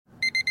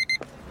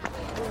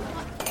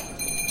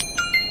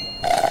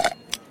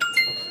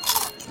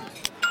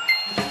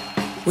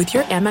With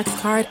your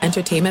Amex card,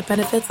 entertainment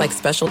benefits like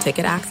special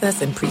ticket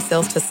access and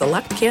pre-sales to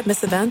select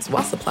can't-miss events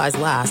while supplies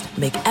last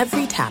make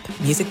every tap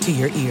music to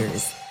your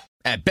ears.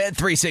 At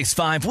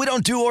Bet365, we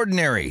don't do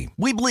ordinary.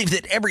 We believe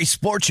that every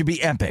sport should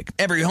be epic.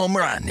 Every home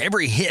run,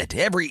 every hit,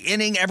 every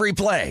inning, every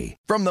play.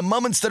 From the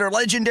moments that are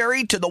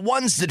legendary to the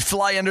ones that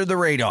fly under the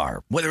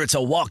radar. Whether it's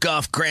a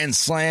walk-off grand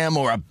slam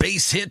or a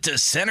base hit to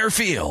center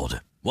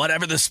field.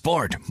 Whatever the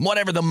sport,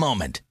 whatever the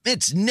moment.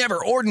 It's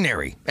never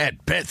ordinary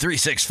at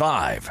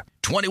Bet365.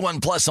 21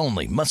 plus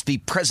only. Must be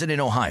present in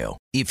Ohio.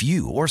 If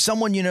you or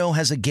someone you know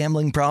has a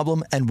gambling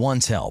problem and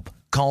wants help,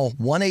 call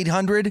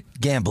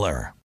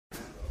 1-800-GAMBLER.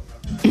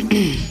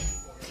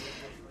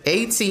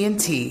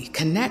 AT&T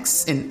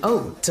connects an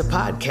ode to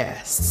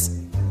podcasts.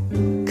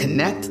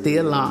 Connect the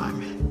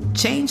alarm.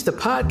 Change the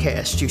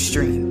podcast you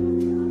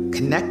stream.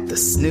 Connect the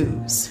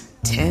snooze.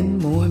 10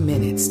 more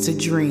minutes to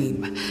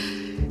dream.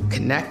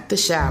 Connect the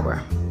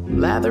shower.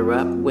 Lather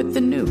up with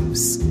the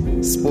news.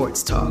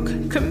 Sports talk,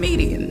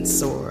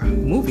 comedians, or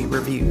movie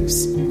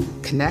reviews.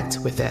 Connect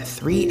with that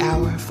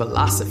 3-hour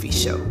philosophy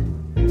show.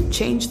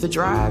 Change the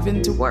drive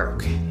into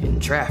work in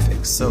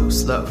traffic so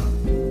slow.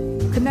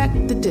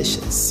 Connect the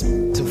dishes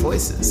to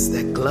voices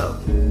that glow.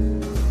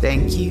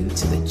 Thank you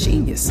to the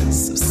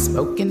geniuses of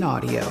spoken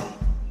audio.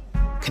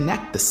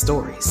 Connect the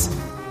stories.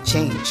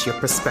 Change your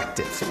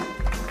perspective.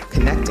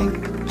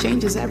 Connecting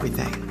changes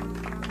everything.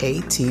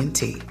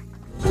 AT&T.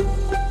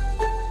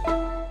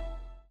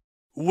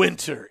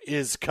 Winter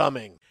is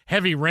coming.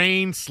 Heavy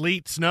rain,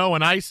 sleet, snow,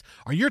 and ice.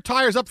 Are your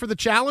tires up for the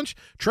challenge?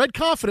 Tread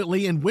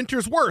confidently in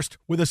winter's worst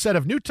with a set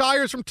of new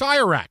tires from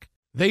Tire Rack.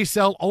 They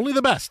sell only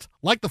the best,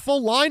 like the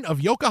full line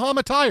of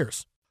Yokohama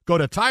tires. Go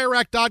to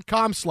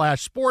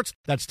TireRack.com/sports.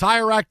 That's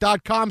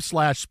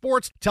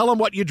TireRack.com/sports. Tell them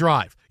what you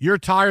drive. Your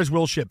tires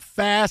will ship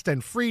fast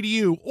and free to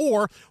you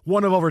or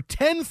one of over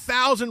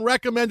 10,000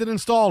 recommended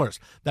installers.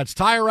 That's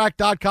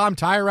TireRack.com,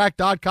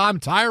 TireRack.com,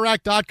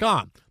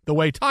 TireRack.com. The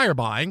way tire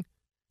buying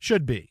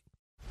should be.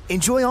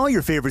 Enjoy all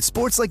your favorite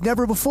sports like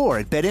never before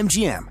at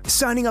BetMGM.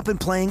 Signing up and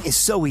playing is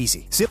so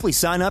easy. Simply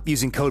sign up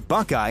using code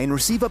Buckeye and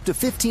receive up to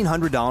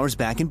 $1,500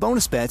 back in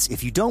bonus bets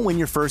if you don't win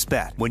your first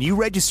bet. When you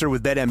register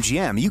with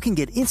BetMGM, you can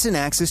get instant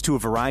access to a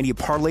variety of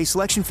parlay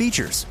selection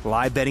features,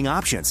 live betting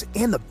options,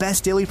 and the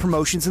best daily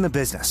promotions in the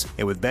business.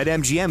 And with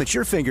BetMGM at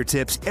your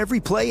fingertips, every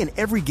play and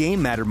every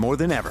game matter more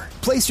than ever.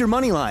 Place your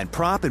moneyline,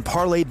 prop, and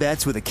parlay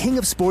bets with the king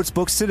of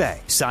sportsbooks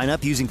today. Sign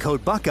up using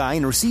code Buckeye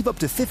and receive up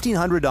to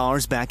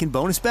 $1,500 back in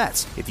bonus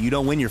bets if you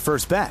don't win your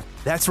first bet.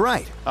 That's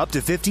right, up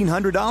to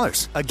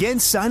 $1,500. Again,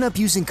 sign up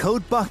using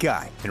code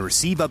Buckeye and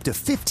receive up to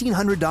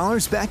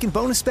 $1,500 back in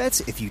bonus bets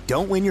if you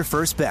don't win your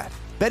first bet.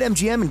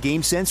 BetMGM and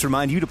GameSense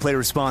remind you to play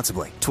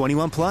responsibly.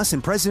 21 plus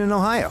and present in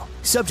Ohio.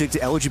 Subject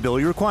to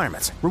eligibility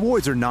requirements.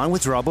 Rewards are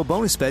non-withdrawable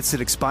bonus bets that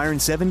expire in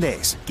 7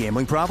 days.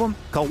 Gambling problem?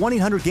 Call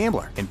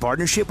 1-800-GAMBLER in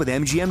partnership with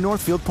MGM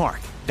Northfield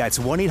Park. That's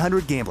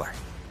 1-800-GAMBLER.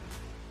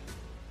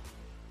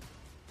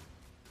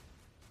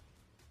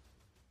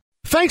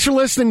 Thanks for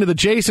listening to the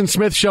Jason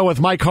Smith Show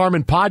with Mike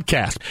Harmon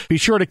podcast. Be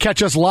sure to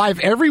catch us live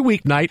every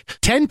weeknight,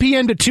 10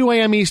 p.m. to 2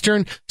 a.m.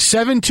 Eastern,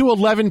 7 to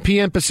 11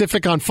 p.m.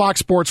 Pacific on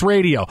Fox Sports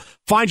Radio.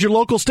 Find your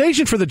local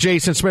station for the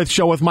Jason Smith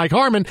Show with Mike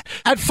Harmon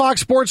at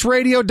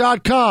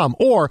foxsportsradio.com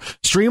or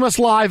stream us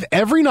live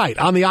every night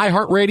on the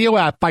iHeartRadio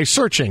app by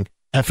searching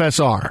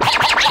FSR. Now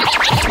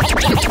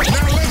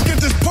let's get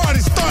this party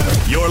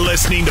started. You're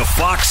listening to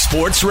Fox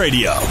Sports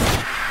Radio.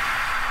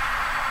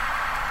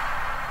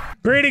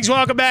 Greetings,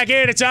 welcome back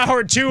in. It's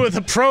hour 2 of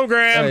the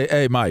program.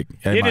 Hey, Mike.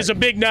 It is a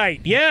big night.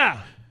 Yeah.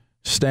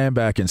 Stand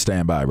back and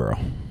stand by, bro.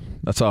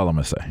 That's all I'm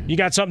gonna say. You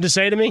got something to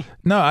say to me?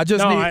 No, I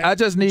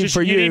just need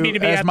for you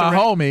need as my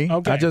homie.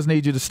 Okay. I just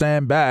need you to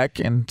stand back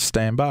and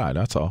stand by.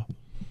 That's all.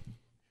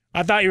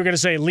 I thought you were gonna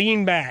say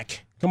lean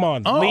back. Come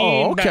on,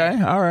 lean back.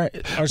 Okay, all right.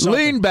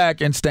 Lean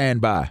back and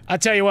stand by. I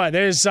tell you what,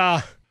 there's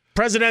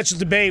presidential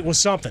debate was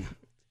something.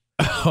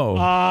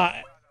 Oh.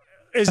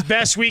 As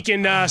best we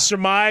can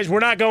surmise.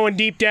 We're not going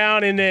deep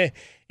down into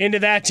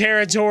that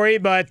territory,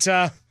 but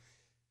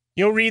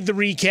you'll read the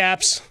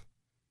recaps.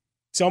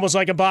 It's almost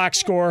like a box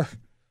score.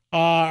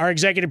 Our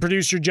executive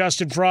producer,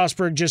 Justin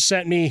Frostberg, just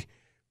sent me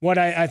what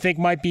I think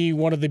might be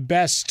one of the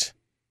best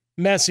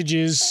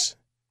messages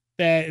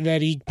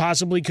that he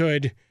possibly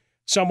could.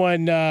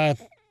 Someone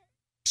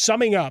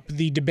summing up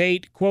the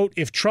debate, quote,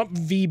 if Trump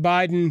v.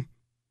 Biden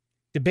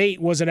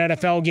debate was an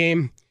NFL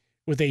game,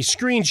 with a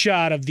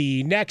screenshot of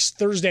the next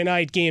Thursday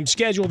night game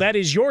schedule. That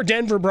is your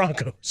Denver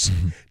Broncos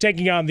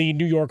taking on the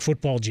New York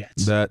Football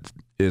Jets. That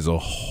is a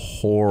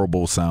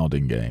horrible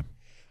sounding game.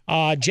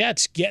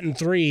 Jets getting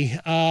 3.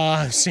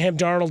 Sam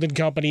Darnold and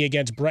company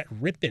against Brett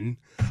Rippon.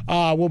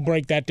 We'll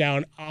break that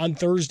down on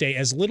Thursday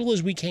as little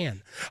as we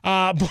can.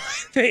 But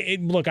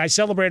look, I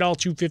celebrate all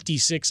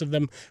 256 of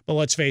them, but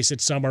let's face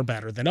it, some are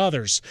better than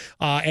others.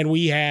 And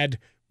we had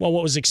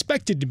what was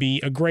expected to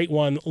be a great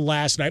one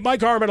last night.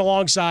 Mike Harmon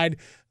alongside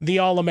the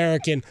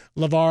All-American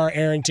LeVar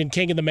Arrington,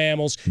 King of the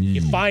Mammals.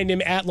 You find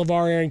him at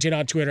LeVar Arrington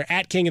on Twitter,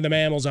 at King of the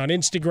Mammals on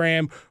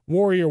Instagram,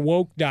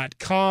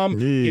 warriorwoke.com.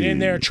 Get in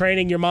there,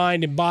 training your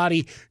mind and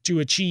body to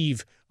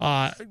achieve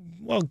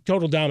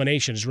total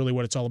domination is really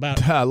what it's all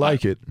about. I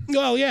like it.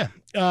 Well, yeah.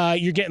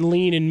 You're getting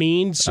lean and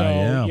mean, so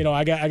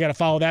I got to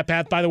follow that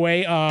path. By the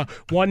way,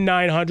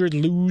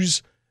 1-900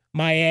 lose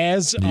my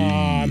ass.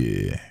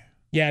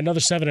 Yeah, another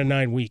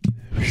 7-9 week.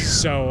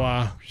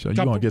 So you're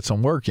gonna get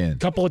some work in.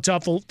 Couple of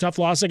tough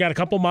losses. I got a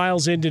couple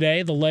miles in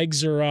today. The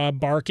legs are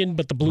barking,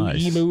 but the blue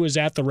emu is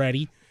at the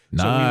ready.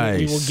 Nice.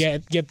 So we will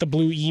get the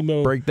blue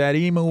emu. Break that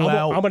emu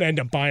out. I'm gonna end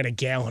up buying a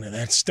gallon of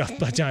that stuff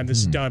by the time this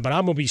is done. But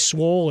I'm gonna be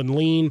swole and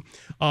lean.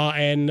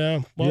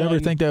 You ever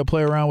think they'll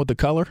play around with the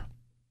color?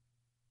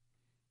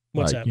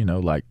 What's that?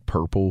 Like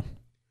purple.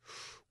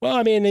 Well,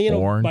 I mean,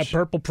 orange. My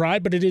purple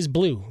pride, but it is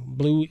blue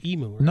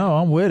emu. Right? No,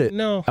 I'm with it.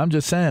 No, I'm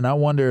just saying. I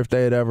wonder if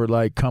they'd ever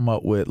come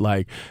up with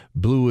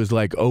blue is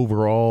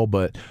overall,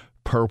 but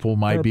purple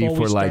might be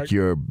for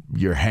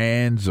your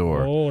hands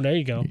or. Oh, there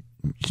you go.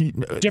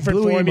 Different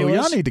blue formulas.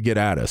 Emu, y'all need to get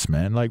at us,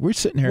 man. We're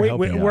sitting here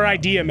helping We're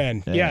idea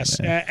men. Yeah,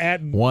 yes.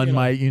 Man. One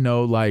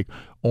might,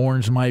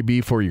 orange might be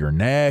for your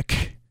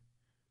neck.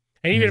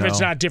 And even if it's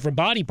not different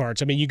body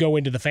parts, I mean, you go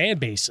into the fan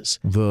bases.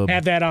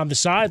 Have that on the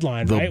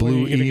sideline, right?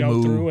 Blue where you're emu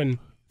go through and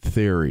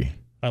theory.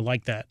 I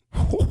like that.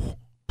 All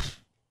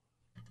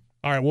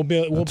right, we'll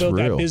build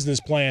that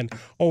business plan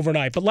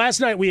overnight. But last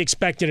night we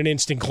expected an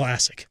instant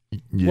classic.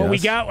 Yes. What we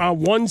got on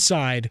one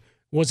side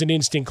was an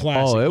instant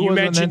classic. Oh, you was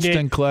mentioned an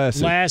instant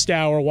classic. Last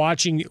hour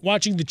watching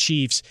the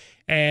Chiefs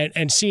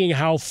and seeing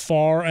how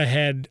far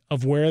ahead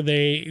of where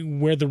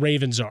the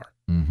Ravens are.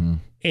 Mm-hmm.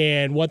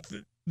 And what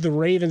the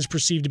Ravens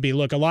perceive to be.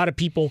 Look, a lot of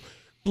people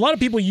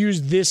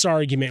use this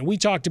argument. We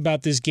talked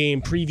about this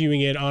game,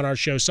 previewing it on our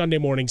show Sunday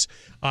mornings,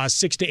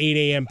 6 to 8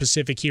 a.m.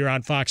 Pacific here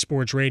on Fox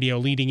Sports Radio,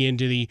 leading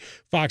into the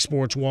Fox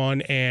Sports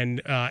 1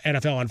 and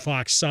NFL on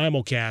Fox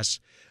simulcasts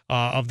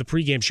of the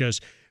pregame shows.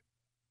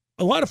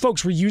 A lot of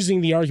folks were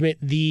using the argument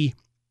the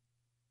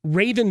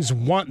Ravens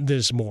want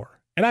this more.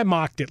 And I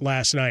mocked it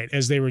last night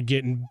as they were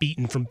getting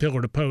beaten from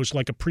pillar to post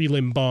like a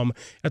prelim bum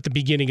at the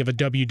beginning of a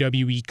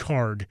WWE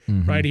card,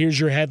 right? Here's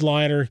your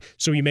headliner,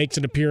 so he makes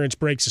an appearance,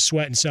 breaks a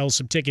sweat, and sells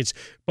some tickets,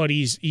 but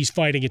he's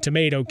fighting a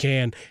tomato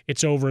can.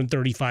 It's over in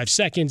 35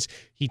 seconds.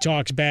 He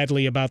talks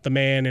badly about the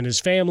man and his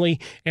family,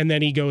 and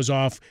then he goes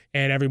off,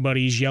 and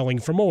everybody's yelling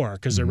for more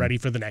because they're ready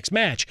for the next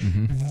match.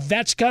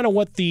 That's kind of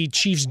what the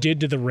Chiefs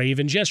did to the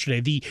Ravens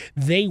yesterday.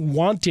 They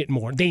want it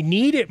more. They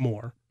need it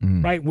more.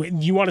 Right?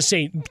 You want to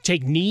say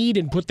take need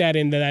and put that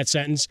into that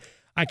sentence.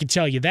 I can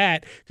tell you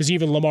that because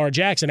even Lamar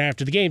Jackson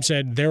after the game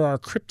said they're our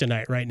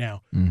kryptonite right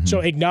now.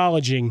 So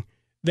acknowledging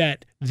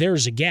that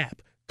there's a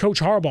gap. Coach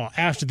Harbaugh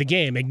after the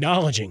game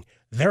acknowledging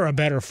they're a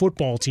better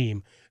football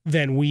team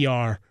than we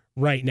are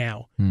right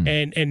now.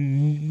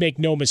 And make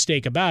no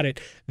mistake about it,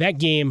 that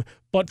game,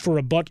 but for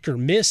a Butker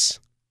miss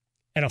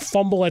and a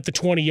fumble at the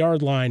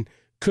 20-yard line,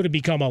 could have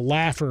become a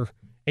laugher.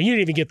 And you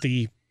didn't even get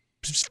the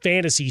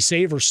fantasy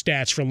saver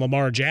stats from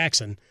Lamar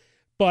Jackson.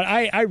 But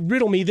I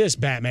riddle me this,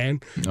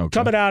 Batman. Okay.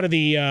 Coming out of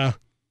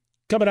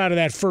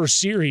that first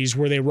series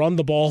where they run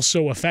the ball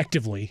so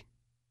effectively,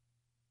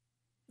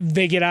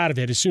 they get out of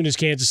it as soon as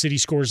Kansas City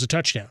scores a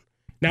touchdown.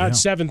 Now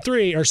it's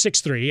 7-3 or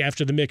 6-3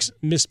 after the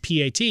missed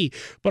PAT.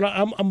 But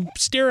I'm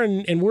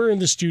staring, and we're in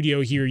the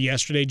studio here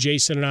yesterday,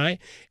 Jason and I,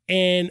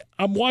 and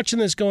I'm watching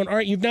this going, all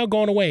right, you've now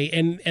gone away.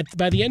 And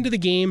by the end of the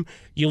game,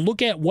 you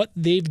look at what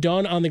they've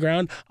done on the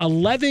ground,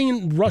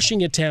 11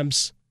 rushing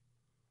attempts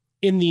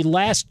in the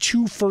last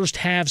two first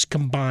halves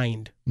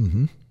combined.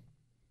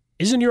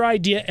 Isn't your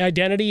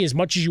identity, as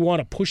much as you want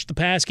to push the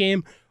pass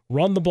game,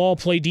 run the ball,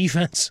 play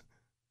defense?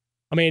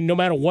 I mean, no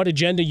matter what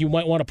agenda you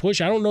might want to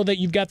push, I don't know that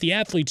you've got the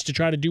athletes to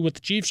try to do what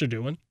the Chiefs are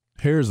doing.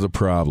 Here's the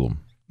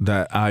problem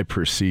that I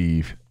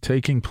perceive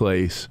taking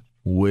place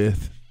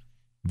with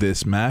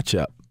this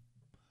matchup.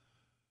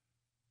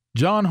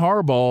 John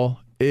Harbaugh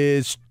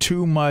is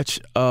too much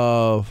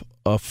of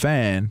a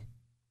fan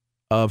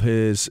of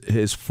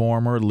his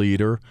former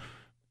leader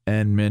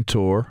and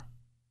mentor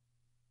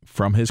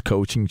from his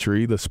coaching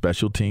tree, the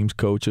special teams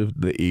coach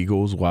of the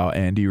Eagles while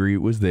Andy Reid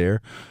was there,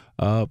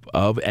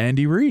 of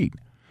Andy Reid.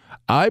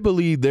 I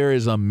believe there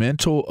is a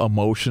mental,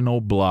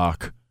 emotional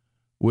block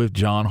with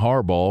John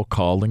Harbaugh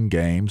calling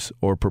games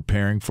or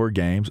preparing for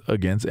games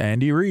against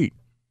Andy Reid.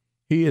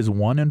 He is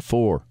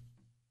 1-4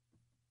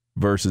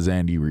 versus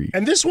Andy Reid.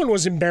 And this one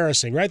was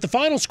embarrassing, right? The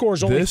final score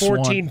is only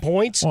 14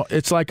 points. Well,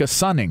 it's like a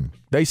sunning.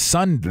 They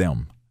sunned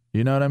them.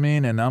 You know what I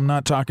mean? And I'm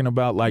not talking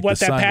about like what,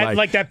 the sun,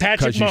 like that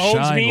Patrick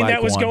Mahomes meme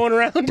that was going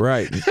around,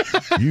 right?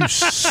 You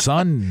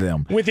sunned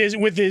them with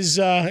his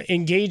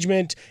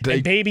engagement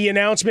and baby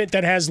announcement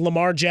that has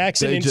Lamar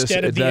Jackson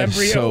instead of the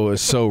embryo.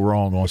 It's so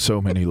wrong on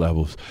so many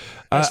levels.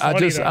 I'm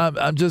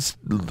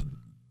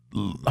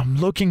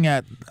looking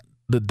at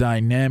the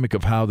dynamic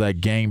of how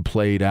that game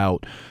played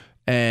out,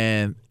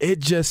 and it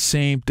just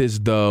seemed as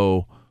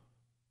though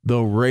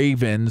the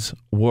Ravens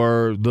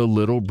were the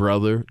little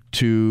brother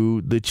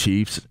to the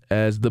Chiefs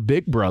as the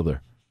big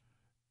brother.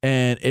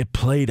 And it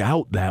played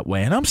out that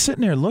way. And I'm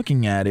sitting there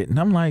looking at it, and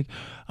I'm like,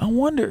 I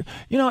wonder,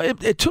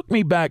 it took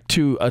me back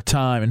to a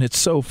time, and it's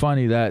so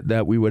funny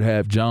that we would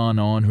have John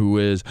on, who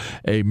is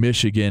a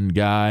Michigan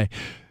guy.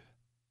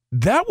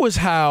 That was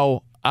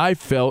how I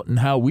felt and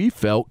how we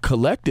felt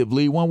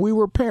collectively when we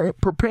were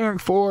preparing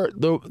for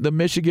the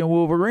Michigan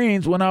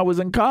Wolverines when I was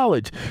in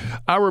college.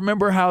 I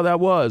remember how that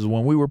was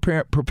when we were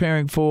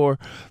preparing for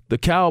the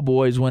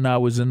Cowboys when I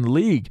was in the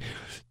league.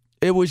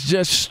 It was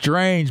just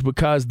strange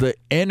because the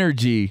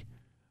energy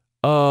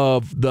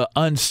of the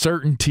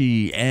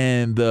uncertainty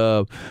and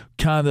the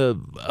kind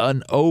of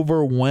an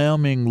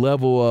overwhelming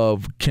level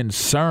of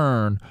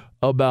concern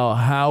about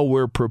how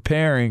we're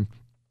preparing,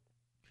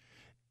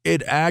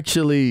 it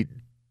actually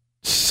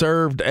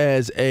served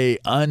as a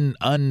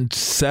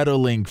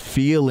unsettling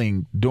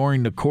feeling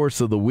during the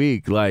course of the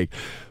week. Like,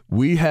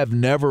 we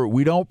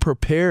don't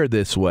prepare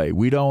this way.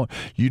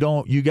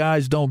 You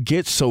guys don't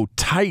get so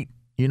tight.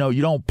 You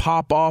don't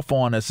pop off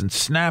on us and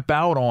snap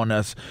out on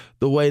us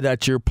the way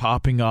that you're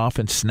popping off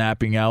and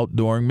snapping out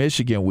during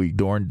Michigan week,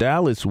 during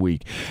Dallas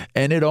week.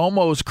 And it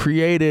almost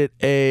created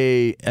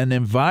an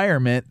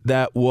environment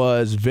that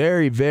was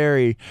very,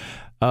 very,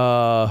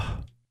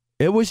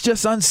 it was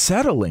just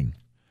unsettling.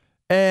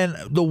 And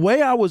the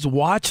way I was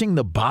watching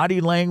the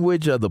body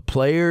language of the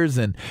players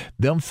and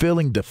them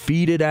feeling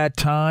defeated at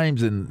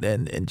times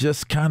and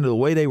just kind of the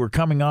way they were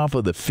coming off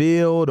of the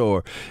field,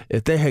 or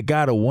if they had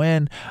got a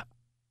win,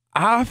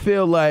 I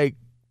feel like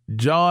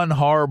John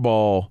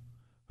Harbaugh,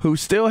 who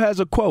still has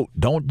a quote,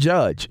 "Don't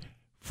judge,"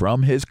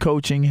 from his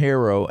coaching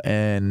hero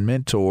and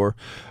mentor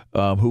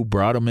who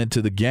brought him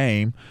into the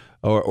game,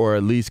 or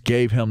at least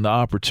gave him the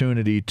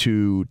opportunity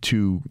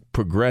to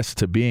progress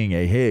to being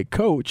a head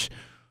coach.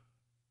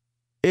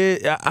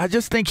 I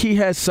just think he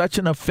has such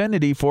an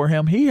affinity for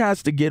him. He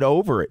has to get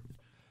over it.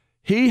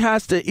 He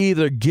has to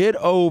either get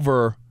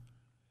over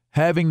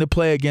having to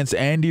play against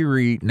Andy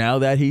Reid now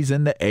that he's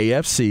in the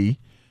AFC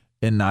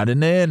and not in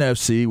the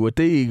NFC with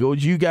the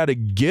Eagles. You got to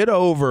get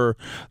over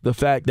the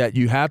fact that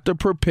you have to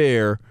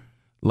prepare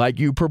like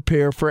you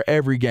prepare for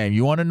every game.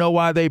 You want to know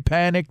why they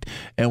panicked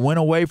and went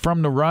away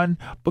from the run?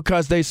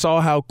 Because they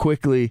saw how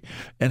quickly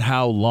and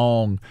how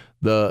long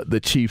the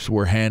Chiefs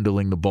were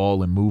handling the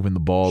ball and moving the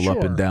ball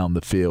up and down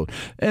the field.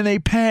 And they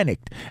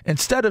panicked.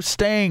 Instead of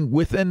staying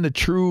within the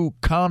true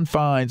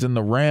confines and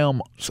the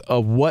realms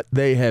of what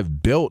they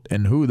have built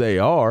and who they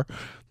are,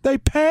 they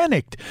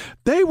panicked.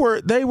 They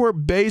were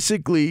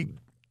basically,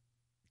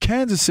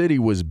 Kansas City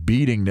was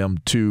beating them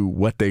to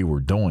what they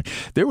were doing.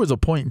 There was a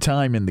point in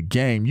time in the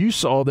game you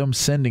saw them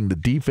sending the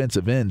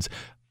defensive ends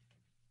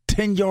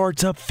 10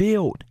 yards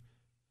upfield.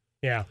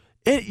 Yeah.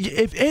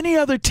 If any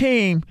other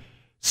team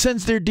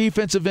sends their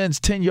defensive ends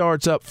 10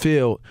 yards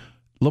upfield,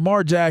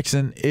 Lamar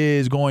Jackson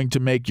is going to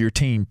make your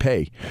team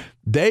pay.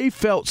 They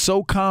felt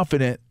so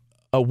confident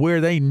of where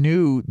they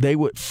knew they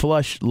would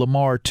flush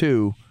Lamar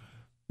to,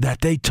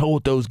 that they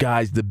told those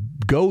guys to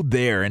go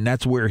there, and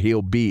that's where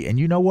he'll be. And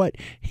you know what?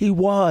 He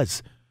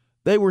was.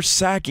 They were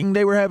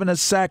having a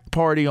sack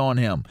party on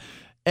him.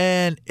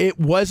 And it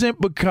wasn't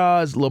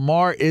because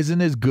Lamar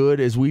isn't as good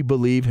as we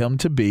believe him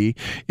to be.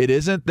 It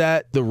isn't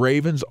that the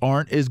Ravens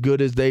aren't as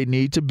good as they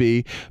need to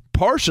be.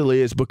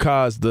 Partially it's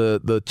because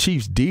the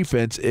Chiefs'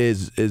 defense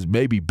is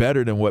maybe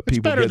better than what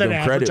people give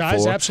them credit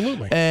for.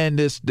 Absolutely. And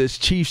this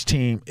Chiefs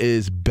team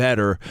is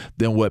better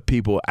than what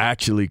people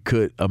actually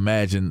could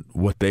imagine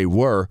what they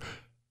were.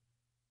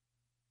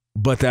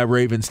 But that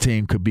Ravens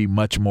team could be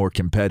much more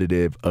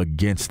competitive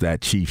against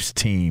that Chiefs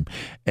team.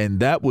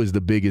 And that was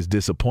the biggest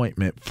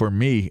disappointment for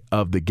me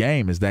of the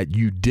game, is that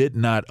you did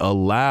not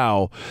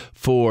allow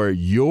for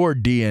your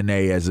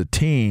DNA as a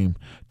team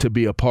to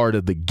be a part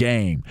of the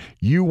game.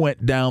 You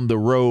went down the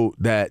road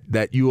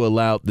that you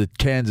allowed the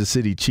Kansas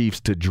City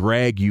Chiefs to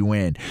drag you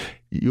in.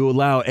 You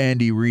allow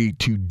Andy Reid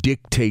to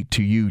dictate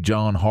to you,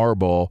 John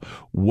Harbaugh,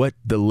 what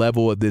the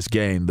level of this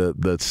game,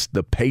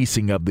 the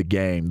pacing of the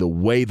game, the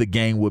way the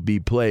game would be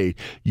played.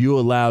 You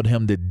allowed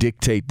him to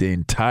dictate the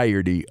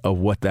entirety of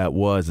what that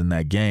was in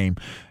that game.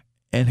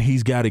 And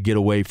he's got to get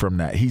away from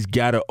that. He's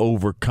got to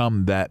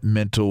overcome that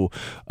mental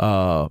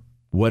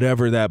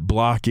whatever that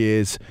block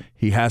is.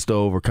 He has to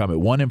overcome it.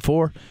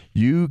 1-4,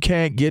 you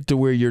can't get to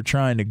where you're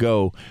trying to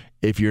go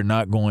if you're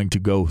not going to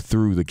go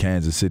through the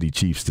Kansas City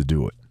Chiefs to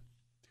do it.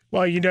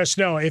 Well, you just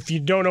know, if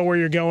you don't know where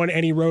you're going,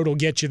 any road will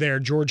get you there.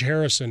 George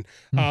Harrison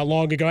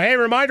long ago. Hey,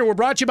 reminder, we're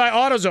brought to you by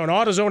AutoZone.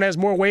 AutoZone has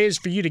more ways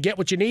for you to get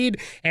what you need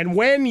and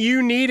when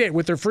you need it.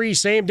 With their free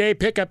same-day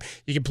pickup,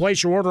 you can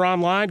place your order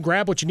online,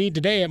 grab what you need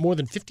today at more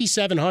than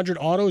 5,700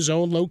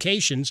 AutoZone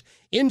locations,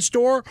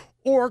 in-store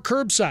or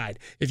curbside.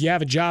 If you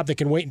have a job that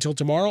can wait until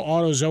tomorrow,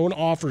 AutoZone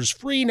offers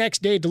free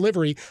next-day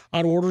delivery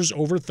on orders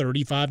over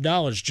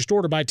 $35. Just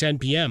order by 10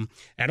 p.m.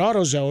 At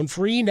AutoZone,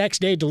 free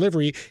next-day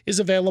delivery is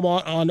available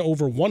on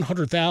over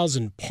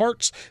 100,000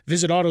 parts.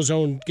 Visit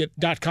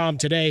AutoZone.com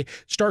today.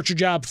 Start your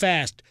job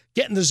fast.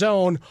 Get in the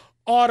zone.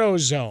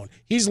 AutoZone.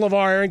 He's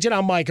LeVar Arrington.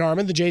 I'm Mike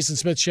Harmon. The Jason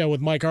Smith Show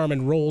with Mike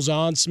Harmon rolls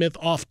on. Smith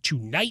off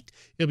tonight.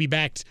 He'll be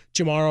back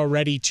tomorrow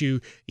ready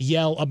to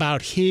yell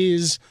about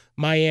his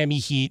Miami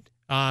Heat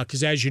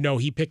because, as you know,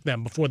 he picked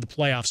them before the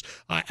playoffs.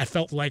 I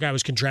felt like I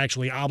was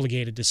contractually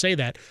obligated to say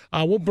that.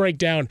 We'll break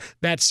down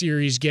that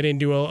series, get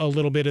into a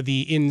little bit of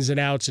the ins and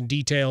outs and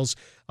details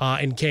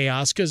and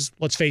chaos because,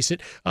 let's face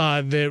it,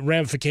 the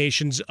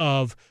ramifications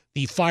of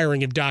the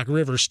firing of Doc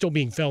Rivers still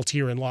being felt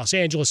here in Los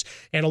Angeles.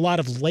 And a lot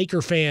of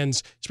Laker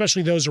fans,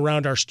 especially those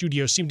around our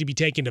studio, seem to be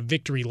taking a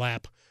victory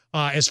lap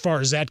as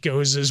far as that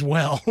goes as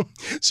well.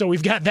 So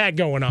we've got that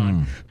going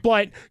on.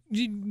 But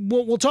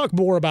we'll talk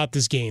more about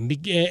this game.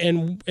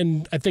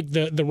 And I think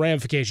the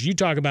ramifications. You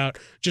talk about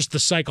just the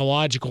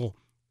psychological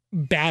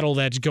battle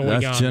that's going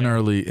on. That's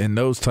generally, in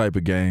those type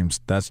of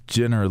games, that's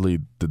generally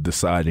the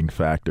deciding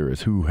factor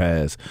is who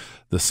has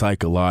the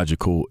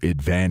psychological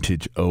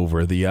advantage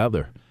over the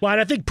other. Well, and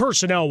I think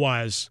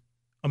personnel-wise,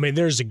 I mean,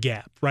 there's a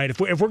gap, right?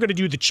 If we're going to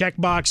do the check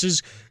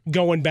boxes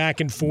going back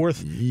and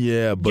forth,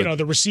 yeah, but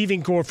the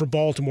receiving core for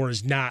Baltimore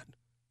is not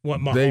what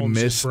Mahomes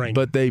is bringing.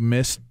 But they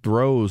missed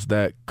throws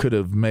that could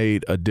have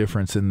made a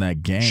difference in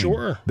that game.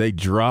 Sure. They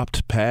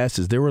dropped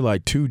passes. There were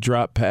like 2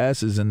 drop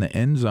passes in the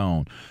end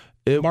zone.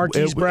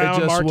 Marquise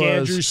Brown, Mark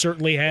Andrews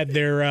certainly had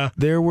their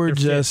there were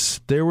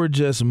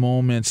just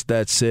moments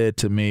that said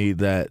to me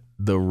that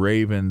the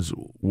Ravens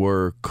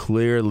were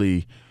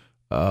clearly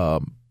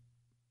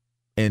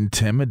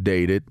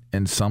intimidated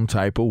in some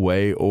type of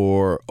way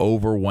or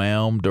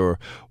overwhelmed or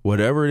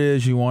whatever it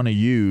is you want to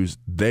use.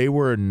 They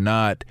were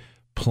not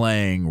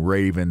playing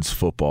Ravens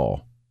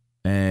football.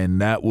 And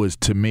that was,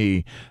 to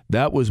me,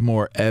 that was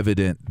more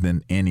evident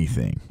than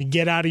anything. You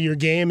get out of your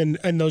game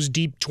and those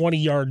deep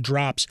 20-yard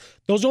drops.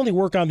 Those only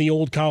work on the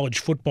old college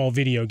football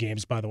video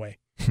games, by the way.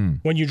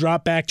 When you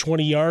drop back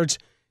 20 yards,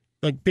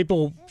 like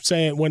people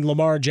say when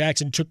Lamar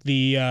Jackson took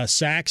the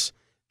sacks,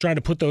 trying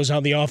to put those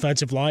on the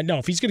offensive line. No,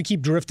 if he's going to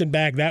keep drifting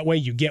back that way,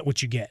 you get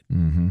what you get.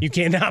 You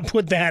cannot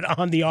put that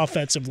on the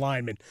offensive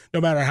lineman,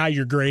 no matter how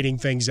you're grading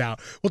things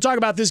out. We'll talk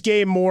about this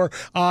game more,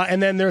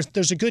 and then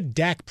there's a good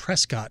Dak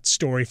Prescott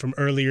story from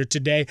earlier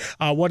today.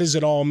 What does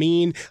it all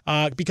mean?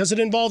 Because it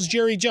involves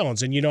Jerry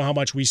Jones, and you know how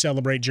much we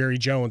celebrate Jerry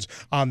Jones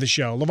on the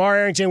show. LeVar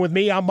Arrington with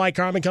me. I'm Mike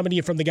Harmon, coming to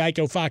you from the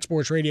Geico Fox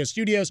Sports Radio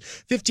studios.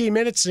 15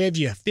 minutes saves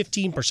you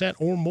 15%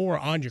 or more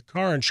on your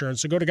car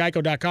insurance. So go to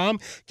geico.com,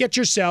 get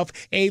yourself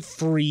a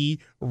free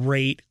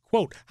rate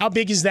quote. How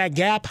big is that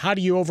gap? How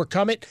do you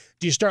overcome it?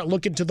 Do you start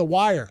looking to The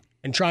Wire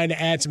and trying to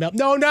add some help?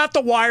 No, not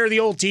The Wire, the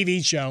old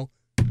TV show.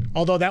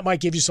 Although that might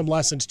give you some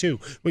lessons too.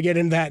 We get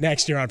into that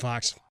next year on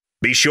Fox.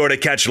 Be sure to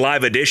catch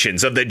live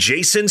editions of The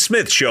Jason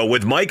Smith Show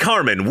with Mike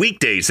Harmon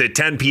weekdays at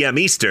 10 p.m.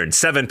 Eastern,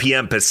 7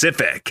 p.m.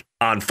 Pacific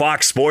on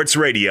Fox Sports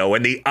Radio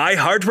and the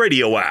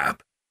iHeartRadio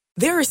app.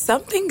 There are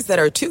some things that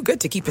are too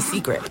good to keep a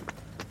secret.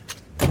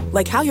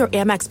 Like how your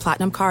Amex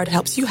Platinum card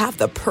helps you have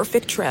the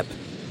perfect trip.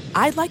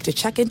 I'd like to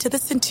check into the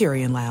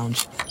Centurion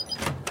Lounge.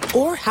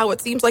 Or how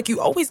it seems like you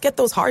always get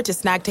those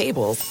hard-to-snag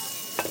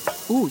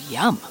tables. Ooh,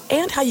 yum.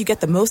 And how you get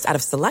the most out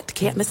of select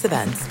can't-miss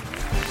events.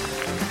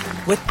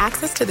 With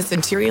access to the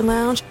Centurion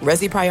Lounge,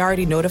 Resi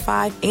Priority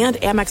Notified, and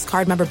Amex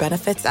card member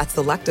benefits at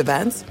select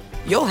events,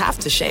 you'll have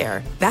to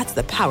share. That's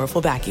the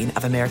powerful backing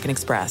of American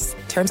Express.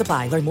 Terms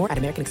apply. Learn more at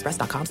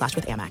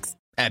americanexpress.com/withAmex.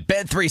 At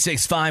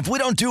Bet365, we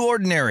don't do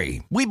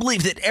ordinary. We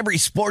believe that every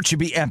sport should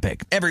be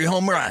epic. Every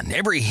home run,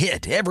 every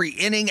hit, every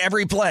inning,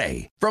 every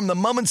play. From the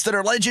moments that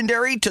are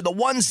legendary to the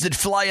ones that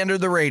fly under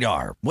the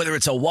radar. Whether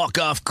it's a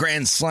walk-off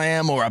grand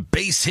slam or a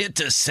base hit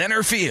to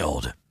center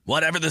field.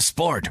 Whatever the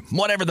sport,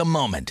 whatever the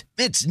moment.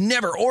 It's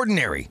never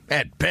ordinary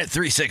at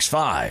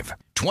Bet365.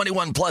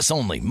 21 plus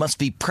only. Must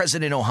be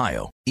present in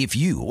Ohio. If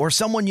you or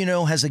someone you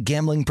know has a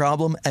gambling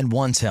problem and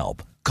wants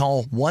help,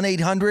 call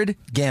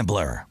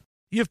 1-800-GAMBLER.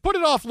 You've put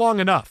it off long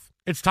enough.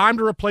 It's time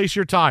to replace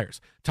your tires.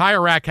 Tire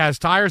Rack has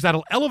tires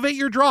that'll elevate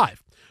your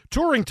drive.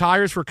 Touring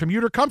tires for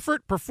commuter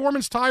comfort,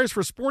 performance tires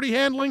for sporty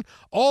handling,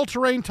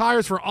 all-terrain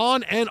tires for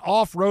on- and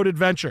off-road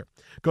adventure.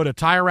 Go to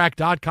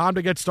TireRack.com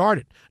to get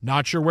started.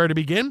 Not sure where to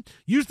begin?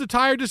 Use the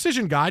Tire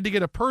Decision Guide to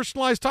get a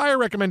personalized tire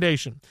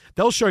recommendation.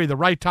 They'll show you the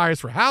right tires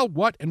for how,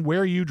 what, and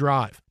where you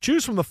drive.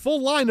 Choose from the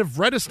full line of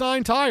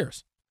Vredestein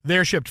tires.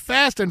 They're shipped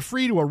fast and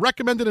free to a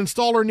recommended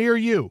installer near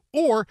you.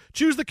 Or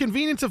choose the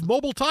convenience of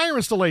mobile tire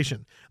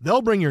installation.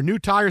 They'll bring your new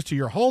tires to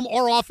your home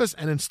or office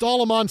and install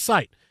them on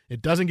site.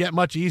 It doesn't get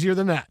much easier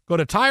than that. Go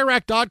to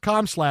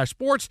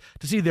TireRack.com/sports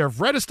to see their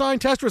Vredestein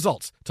test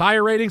results,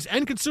 tire ratings,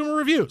 and consumer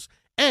reviews.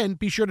 And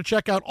be sure to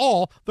check out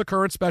all the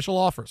current special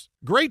offers.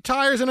 Great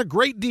tires and a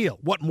great deal.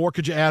 What more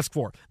could you ask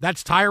for?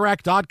 That's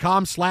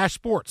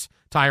TireRack.com/sports.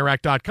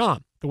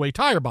 TireRack.com, the way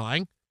tire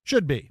buying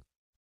should be.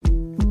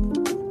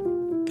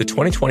 The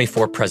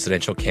 2024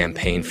 presidential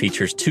campaign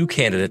features 2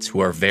 candidates who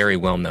are very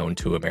well known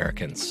to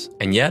Americans.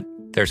 And yet,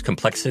 there's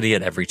complexity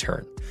at every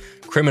turn.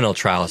 Criminal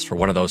trials for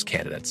one of those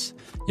candidates.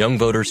 Young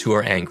voters who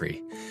are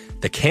angry.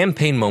 The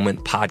Campaign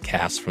Moment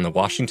podcast from the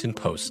Washington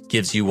Post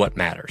gives you what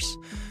matters.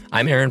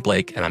 I'm Aaron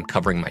Blake, and I'm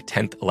covering my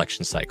 10th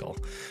election cycle.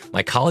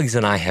 My colleagues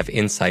and I have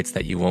insights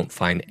that you won't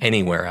find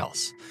anywhere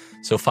else.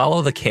 So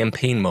follow the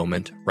campaign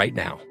moment right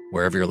now,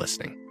 wherever you're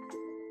listening.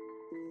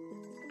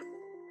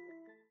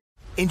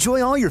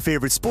 Enjoy all your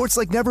favorite sports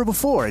like never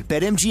before at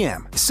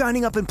BetMGM.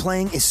 Signing up and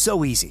playing is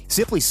so easy.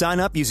 Simply sign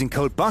up using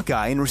code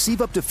Buckeye and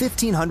receive up to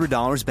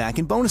 $1,500 back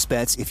in bonus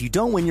bets if you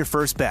don't win your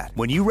first bet.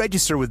 When you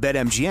register with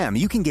BetMGM,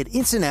 you can get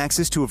instant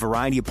access to a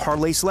variety of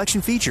parlay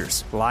selection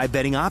features, live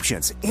betting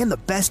options, and the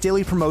best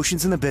daily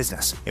promotions in the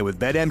business. And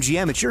with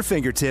BetMGM at your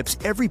fingertips,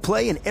 every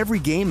play and every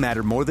game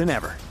matter more than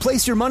ever.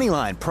 Place your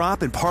moneyline,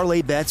 prop, and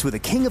parlay bets with the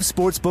king of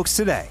sportsbooks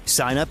today.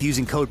 Sign up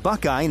using code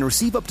Buckeye and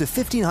receive up to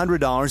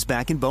 $1,500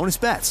 back in bonus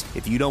bets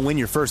if you don't win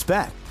your first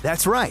bet.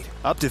 That's right,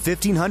 up to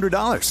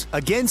 $1,500.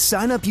 Again,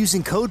 sign up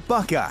using code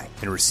Buckeye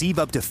and receive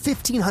up to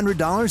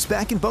 $1,500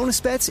 back in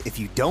bonus bets if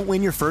you don't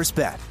win your first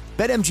bet.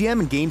 BetMGM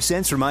and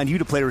GameSense remind you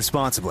to play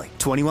responsibly.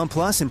 21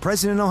 plus and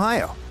present in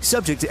Ohio.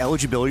 Subject to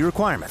eligibility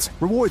requirements.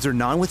 Rewards are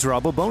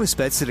non-withdrawable bonus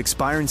bets that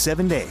expire in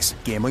 7 days.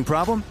 Gambling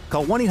problem?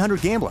 Call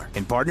 1-800-GAMBLER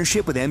in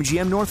partnership with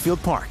MGM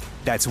Northfield Park.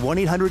 That's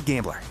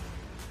 1-800-GAMBLER.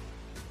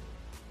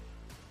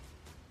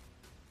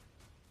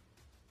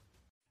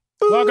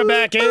 Welcome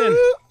back in.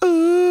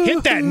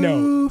 Hit that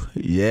note.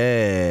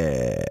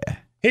 Yeah.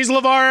 He's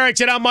LeVar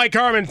Arrington. I'm Mike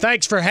Harmon.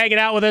 Thanks for hanging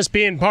out with us,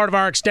 being part of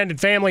our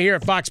extended family here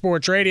at Fox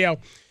Sports Radio.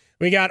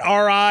 We got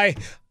RI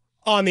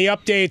on the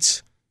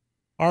updates.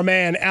 Our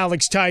man,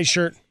 Alex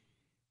Teichert,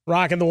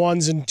 rocking the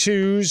ones and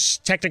twos.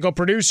 Technical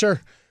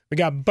producer. We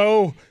got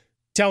Bo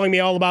telling me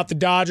all about the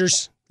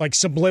Dodgers, like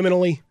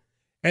subliminally.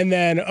 And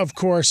then, of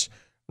course,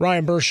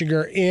 Ryan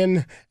Bershinger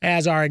in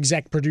as our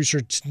exec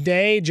producer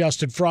today.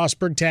 Justin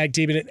Frostberg tag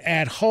teaming it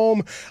at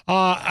home.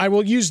 I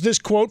will use this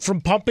quote from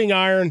Pumping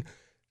Iron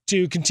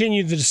to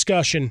continue the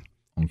discussion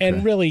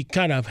and really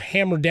kind of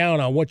hammer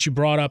down on what you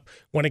brought up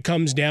when it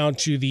comes down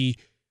to the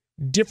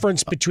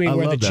difference between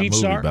where the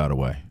Chiefs are. By the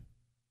way.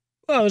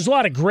 Well, there's a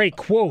lot of great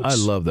quotes. I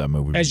love that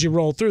movie. As you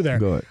roll through there.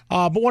 Go ahead.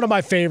 But one of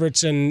my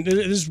favorites, and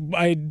this,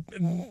 I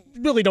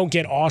really don't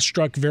get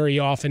awestruck very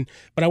often,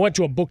 but I went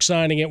to a book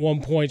signing at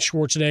one point,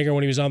 Schwarzenegger,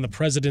 when he was on the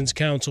President's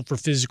Council for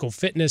Physical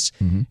Fitness,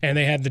 and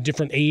they had the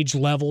different age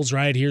levels,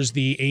 right? Here's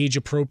the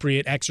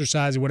age-appropriate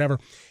exercise or whatever.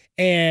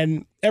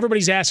 And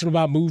everybody's asking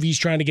about movies,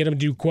 trying to get him to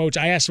do quotes.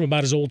 I asked him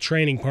about his old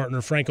training partner,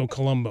 Franco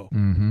Columbo.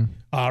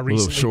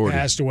 Recently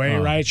passed away,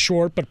 right?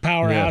 Short, but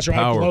powerhouse,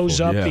 right?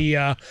 Blows up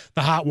the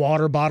hot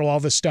water bottle, all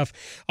this stuff.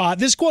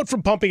 This quote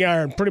from Pumping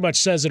Iron pretty much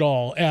says it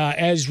all,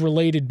 as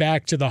related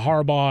back to the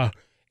Harbaugh,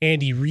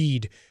 Andy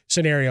Reid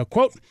scenario.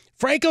 Quote,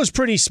 Franco's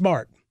pretty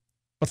smart,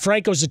 but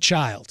Franco's a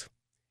child.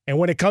 And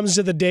when it comes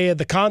to the day of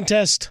the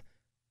contest,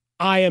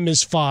 I am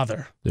his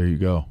father. There you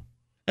go.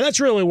 And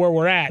that's really where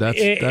we're at. That's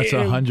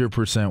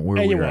 100%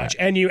 where we're at.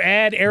 And you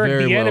add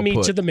Eric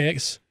Bieniemy to the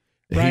mix.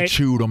 Right? He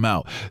chewed them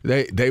out.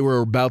 They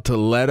were about to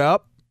let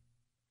up,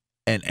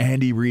 and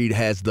Andy Reid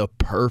has the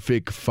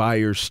perfect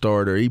fire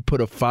starter. He put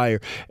a fire.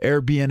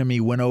 Eric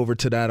Bieniemy went over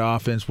to that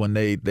offense when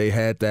they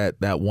had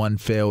that one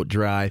failed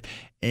drive,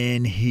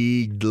 and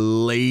he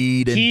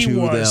laid into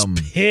them.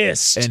 He was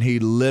pissed. And he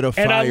lit a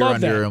fire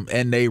under them,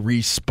 and they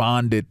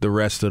responded the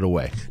rest of the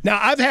way. Now,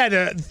 I've had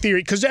a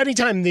theory, because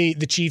anytime the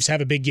Chiefs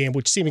have a big game,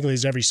 which seemingly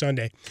is every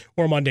Sunday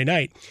or Monday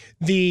night,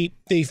 the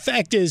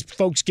fact is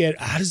folks get,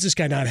 how does this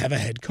guy not have a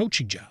head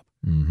coaching job?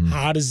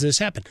 How does this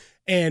happen?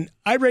 And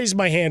I raised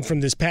my hand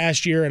from this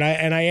past year, and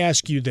I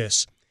ask you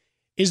this.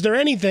 Is there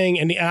anything,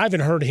 and I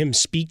haven't heard him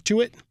speak to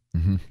it,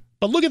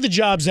 but look at the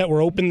jobs that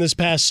were open this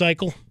past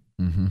cycle.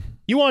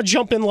 You want to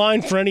jump in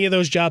line for any of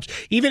those jobs,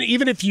 even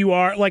if you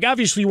are, like,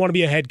 obviously you want to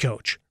be a head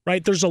coach,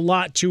 right? There's a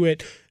lot to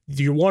it.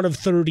 You're one of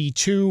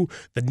 32,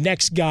 the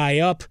next guy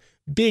up,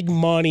 big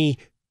money,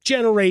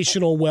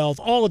 generational wealth,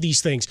 all of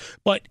these things.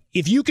 But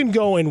if you can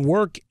go and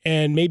work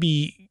and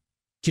maybe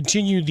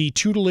continue the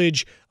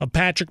tutelage of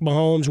Patrick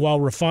Mahomes while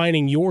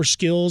refining your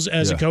skills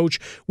as a coach,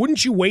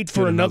 wouldn't you wait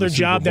for another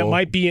job that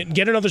might be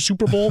get another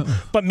Super Bowl,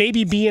 but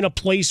maybe be in a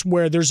place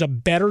where there's a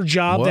better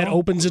job that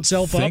opens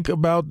itself up? Think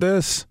about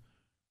this.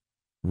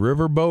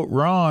 Riverboat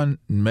Ron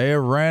may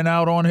have ran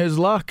out on his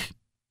luck.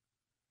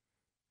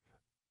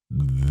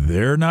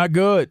 They're not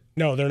good.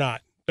 No, they're not.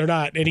 They're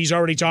not. And he's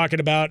already talking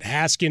about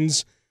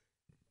Haskins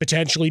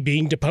potentially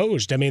being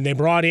deposed. I mean, they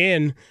brought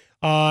in,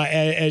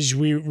 as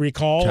we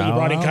recall, they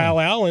brought in Kyle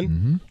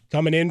Allen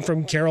coming in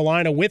from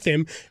Carolina with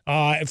him.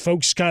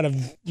 Folks kind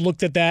of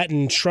looked at that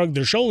and shrugged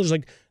their shoulders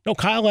like, no,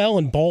 Kyle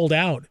Allen balled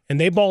out. And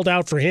they balled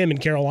out for him in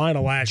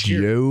Carolina last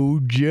year.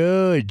 Joe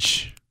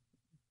Judge.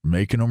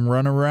 Making them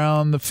run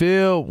around the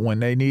field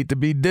when they need to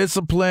be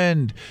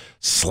disciplined,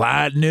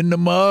 sliding in the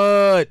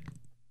mud,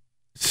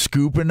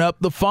 scooping up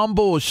the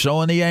fumbles,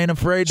 showing he ain't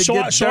afraid to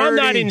get dirty. So I'm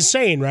not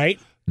insane, right?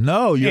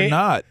 No, you're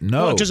not.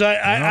 No. Because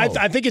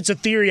I think it's a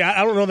theory.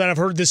 I don't know that I've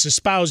heard this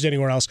espoused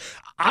anywhere else.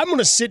 I'm going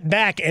to sit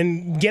back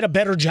and get a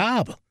better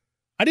job.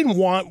 I didn't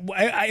want –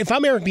 if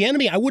I'm Eric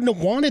Bieniemy, I wouldn't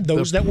have wanted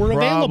those that were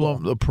available.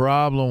 The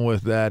problem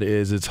with that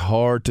is it's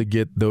hard to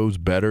get those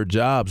better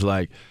jobs.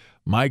 Like –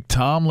 Mike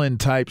Tomlin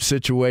type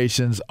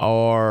situations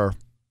are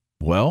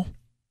well,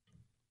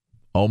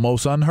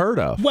 almost unheard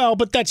of. Well,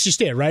 but that's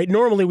just it, right?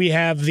 Normally we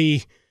have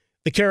the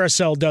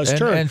carousel does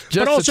turn.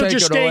 But also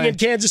just staying in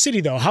Kansas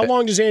City, though. How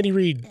long does Andy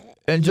Reid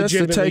and just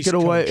to take it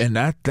away, coach? and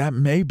that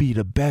may be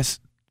the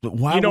best.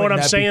 Why you know what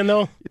I'm saying,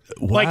 though?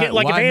 Why,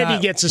 like if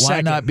Andy gets a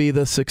second. Why not be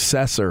the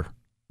successor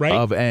right?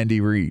 of Andy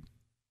Reid?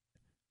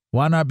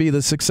 Why not be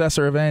the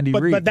successor of Andy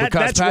Reid? But because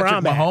that's Patrick where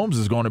I'm Mahomes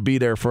at. is going to be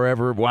there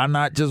forever. Why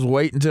not just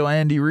wait until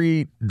Andy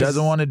Reid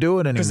doesn't want to do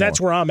it anymore? Because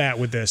that's where I'm at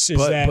with this.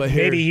 But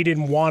maybe he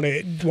didn't want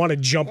to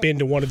jump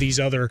into one of these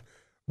other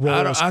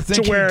roles I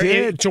think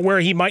to where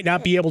he might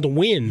not be able to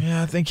win.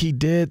 Yeah, I think he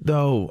did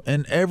though.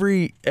 And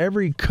every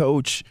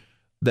coach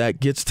that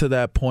gets to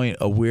that point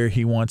of where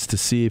he wants to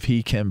see if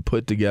he can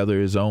put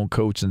together his own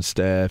coaching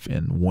staff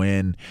and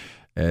win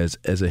as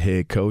a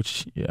head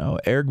coach. You know,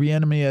 Eric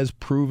Bieniemy has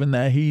proven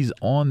that he's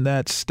on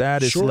that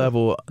status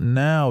level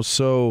now.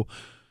 So,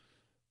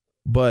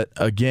 but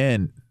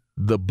again,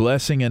 the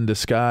blessing in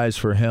disguise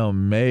for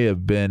him may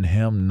have been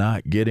him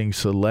not getting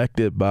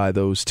selected by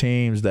those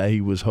teams that he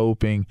was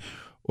hoping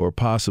or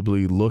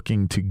possibly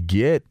looking to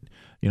get.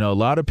 You know, a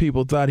lot of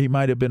people thought he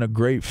might have been a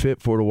great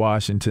fit for the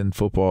Washington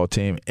football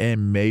team,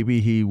 and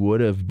maybe he would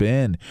have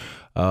been.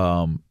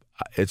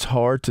 It's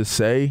hard to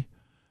say,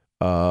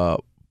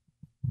 but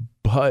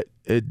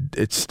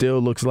it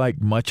still looks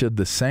like much of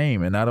the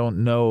same. And I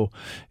don't know,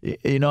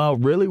 you know, I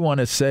really want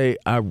to say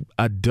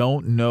I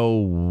don't know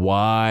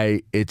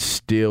why it's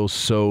still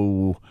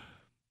so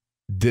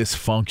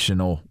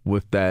dysfunctional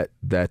with that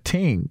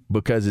team,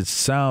 because it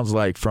sounds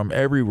like from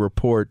every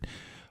report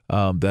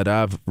that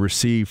I've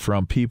received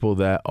from people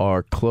that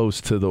are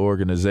close to the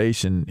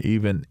organization,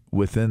 even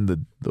within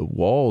the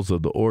walls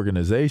of the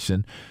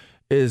organization,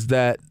 is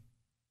that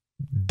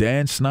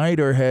Dan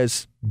Snyder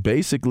has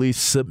basically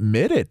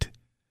submitted.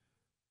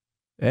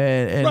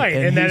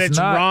 And then it's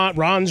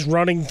Ron's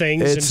running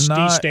things and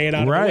Steve's staying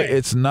out of the way.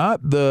 It's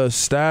not the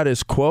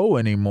status quo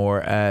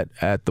anymore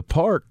at the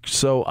park.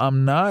 So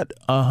I'm not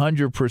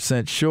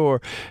 100%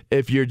 sure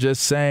if you're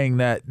just saying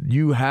that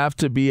you have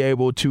to be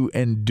able to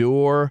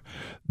endure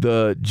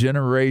the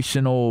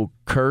generational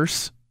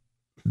curse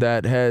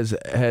that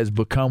has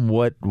become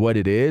what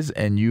it is,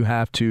 and you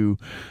have to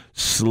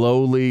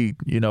slowly,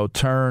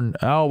 turn.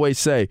 I always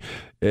say,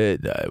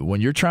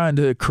 when you're trying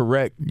to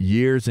correct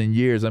years and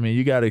years, I mean,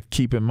 you got to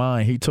keep in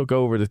mind he took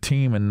over the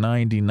team in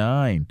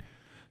 '99,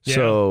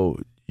 so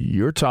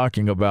you're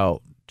talking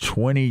about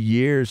 20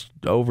 years,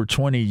 over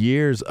 20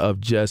 years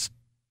of just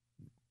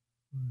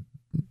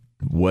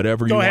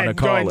whatever you want to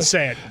call it. Go ahead and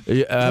say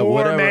it.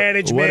 Poor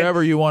management.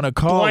 Whatever you want to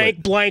call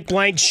it.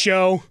 Blank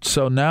show.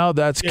 So now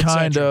that's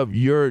kind of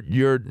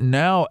you're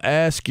now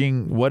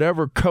asking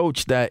whatever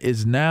coach that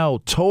is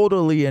now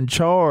totally in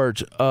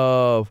charge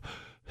of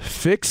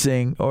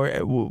fixing,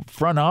 or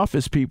front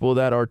office people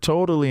that are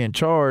totally in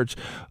charge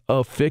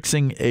of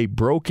fixing a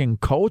broken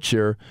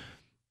culture,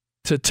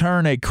 to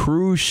turn a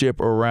cruise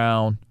ship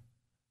around.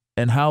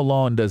 And how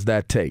long does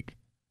that take?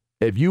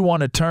 If you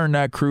want to turn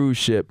that cruise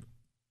ship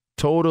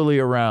totally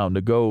around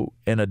to go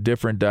in a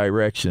different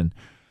direction,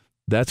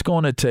 that's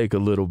going to take a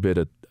little bit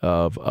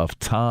of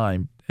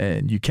time,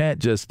 and you can't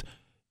just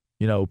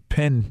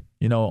pin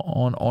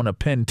on a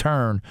pin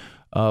turn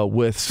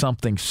with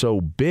something so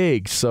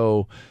big.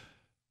 So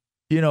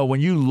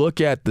when you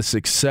look at the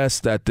success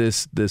that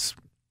this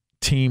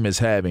team is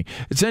having,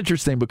 it's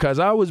interesting because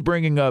I was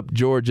bringing up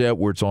George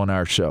Edwards on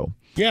our show.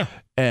 Yeah.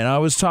 And I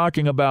was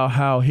talking about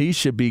how he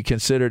should be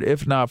considered,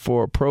 if not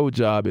for a pro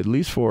job, at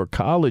least for a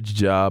college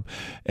job.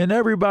 And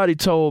everybody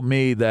told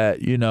me that,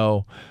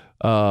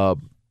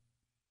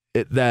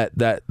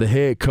 that the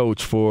head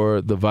coach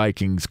for the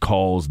Vikings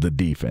calls the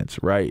defense,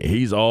 right?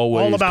 He's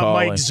always all about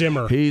calling, Mike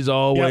Zimmer. He's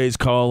always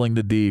calling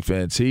the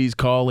defense. He's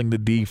calling the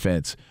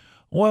defense.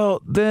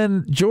 Well,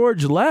 then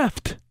George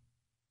left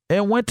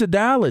and went to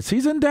Dallas.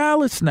 He's in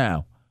Dallas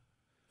now.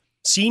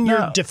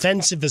 Senior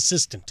defensive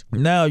assistant.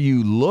 Now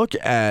you look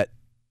at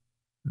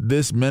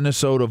this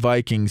Minnesota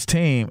Vikings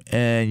team,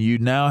 and you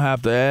now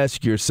have to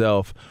ask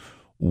yourself,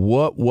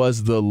 what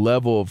was the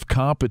level of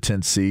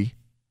competency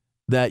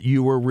that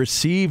you were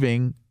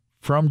receiving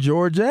from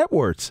George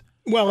Edwards?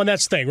 Well, and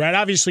that's the thing, right?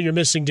 Obviously, you're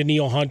missing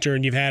Danielle Hunter,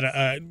 and you've had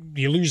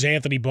you lose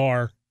Anthony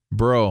Barr.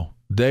 Bro,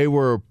 they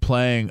were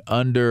playing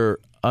under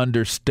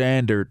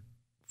standard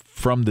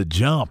from the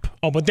jump.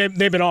 Oh, but they've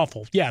been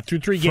awful. Yeah,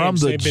 through 3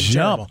 games, they've been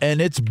terrible. And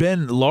it's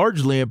been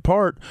largely in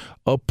part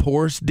a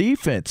porous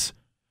defense.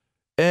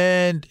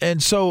 And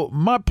so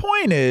my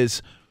point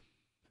is,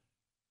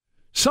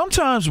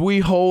 sometimes we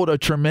hold a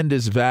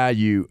tremendous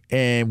value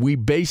and we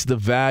base the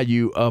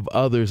value of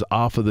others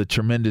off of the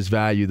tremendous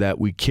value that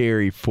we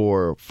carry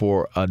for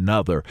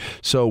another.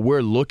 So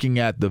we're looking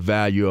at the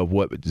value of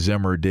what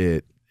Zimmer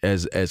did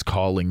as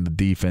calling the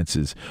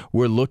defenses.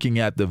 We're looking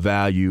at the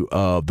value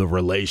of the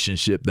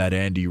relationship that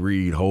Andy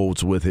Reid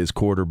holds with his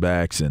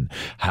quarterbacks and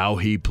how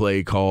he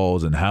play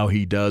calls and how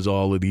he does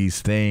all of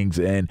these things.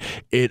 And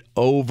it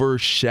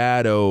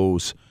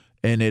overshadows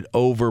and it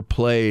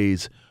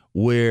overplays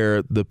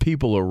where the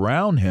people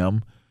around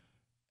him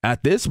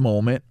at this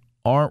moment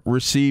aren't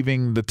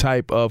receiving the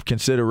type of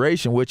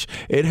consideration, which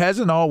it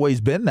hasn't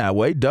always been that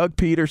way. Doug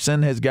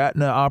Peterson has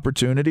gotten an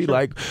opportunity. Sure.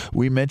 Like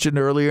we mentioned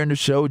earlier in the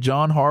show,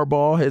 John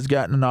Harbaugh has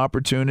gotten an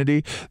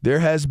opportunity. There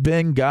has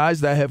been guys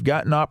that have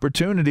gotten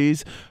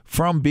opportunities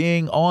from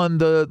being on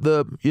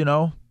the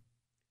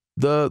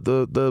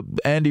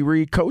Andy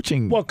Reid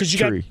coaching tree. Well, because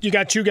you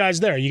got two guys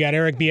there. You got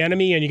Eric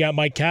Bieniemy and you got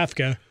Mike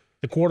Kafka,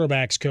 the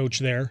quarterback's coach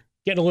there,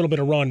 getting a little bit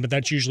of run, but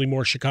that's usually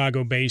more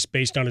Chicago-based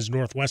based on his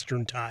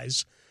Northwestern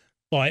ties.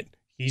 But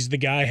he's the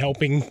guy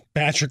helping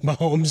Patrick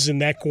Mahomes in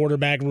that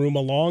quarterback room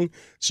along,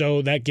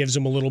 so that gives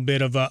him a little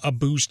bit of a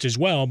boost as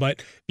well.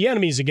 But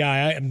Bieniemy's a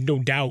guy, I have no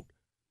doubt,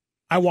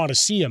 I want to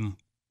see him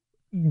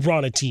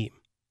run a team.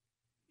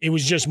 It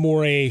was just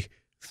more a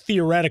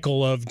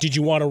theoretical of, did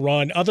you want to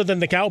run, other than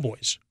the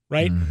Cowboys,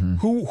 right? Mm-hmm.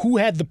 Who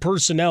had the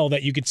personnel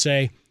that you could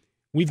say,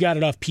 we've got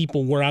enough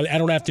people where I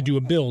don't have to do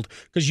a build?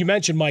 Because you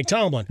mentioned Mike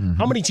Tomlin. Mm-hmm.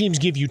 How many teams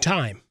give you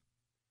time?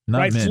 Not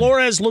right? many.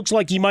 Flores looks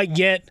like he might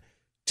get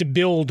to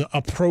build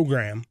a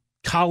program,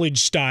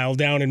 college style,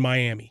 down in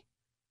Miami,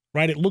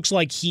 right? It looks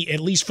like he, at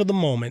least for the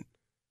moment,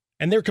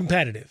 and they're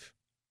competitive.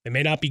 They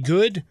may not be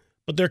good,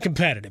 but they're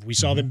competitive. We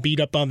saw them beat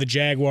up on the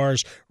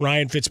Jaguars,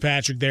 Ryan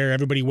Fitzpatrick there,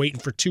 everybody waiting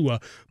for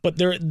Tua, but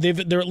they're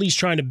at least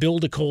trying to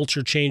build a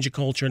culture, change a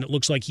culture, and it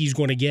looks like he's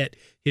going to get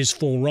his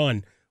full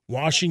run.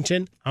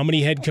 Washington, how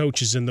many head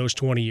coaches in those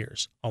 20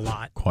 years? A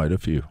lot. Quite a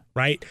few.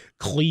 Right?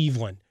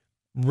 Cleveland.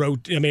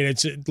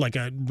 It's like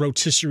a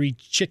rotisserie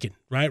chicken,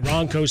 right?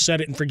 Ronco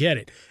said it and forget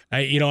it.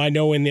 I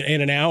know in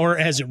an hour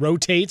as it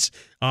rotates,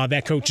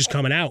 that coach is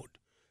coming out.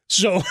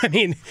 So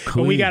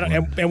but we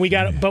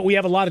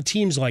have a lot of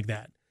teams like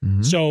that.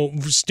 Mm-hmm. So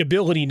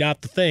stability,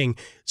 not the thing.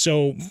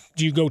 So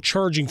do you go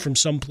charging from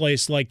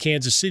someplace like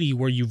Kansas City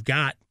where you've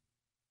got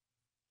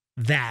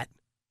that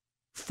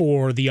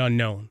for the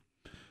unknown,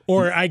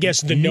 or I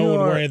guess the known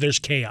where there's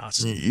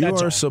chaos? You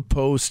are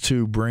supposed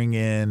to bring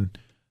in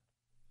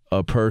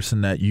a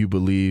person that you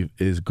believe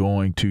is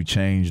going to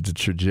change the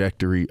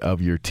trajectory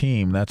of your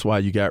team. That's why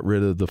you got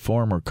rid of the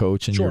former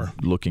coach and you're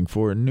looking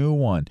for a new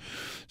one.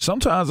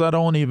 Sometimes I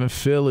don't even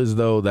feel as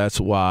though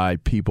that's why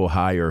people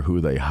hire who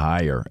they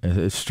hire.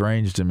 It's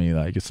strange to me.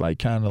 Like, it's like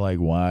kind of like,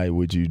 why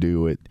would you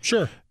do it?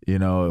 Sure. Why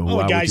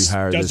would you hire this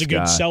guy? Does a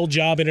good sell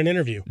job in an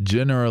interview.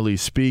 Generally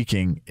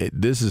speaking,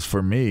 this is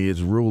for me,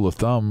 it's rule of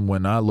thumb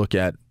when I look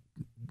at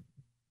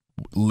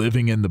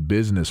living in the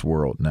business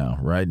world now,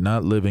 right?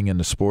 Not living in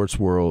the sports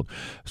world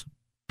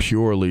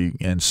purely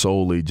and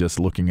solely just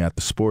looking at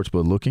the sports,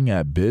 but looking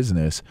at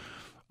business.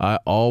 I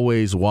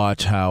always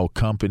watch how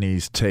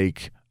companies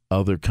take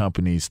other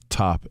companies'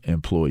 top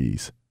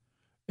employees.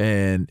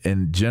 And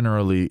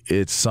generally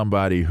it's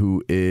somebody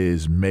who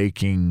is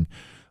making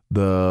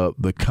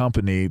the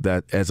company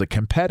that as a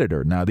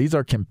competitor. Now, these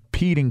are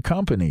competing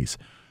companies.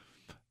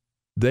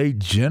 They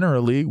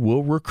generally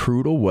will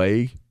recruit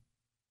away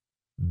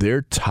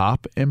their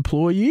top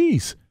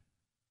employees.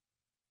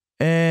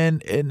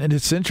 And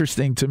it's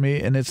interesting to me,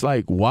 and it's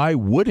like, why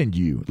wouldn't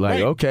you? Like,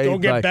 right. Okay,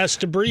 don't get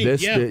best to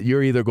breed.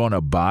 You're either going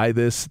to buy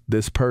this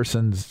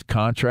person's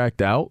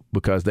contract out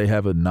because they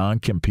have a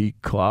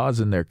non-compete clause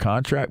in their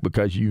contract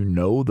because you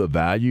know the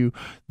value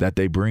that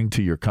they bring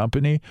to your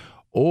company,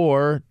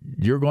 or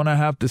you're going to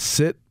have to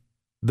sit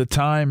the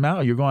time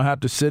out. You're going to have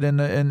to sit in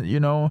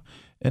the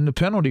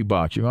penalty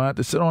box. You're going to have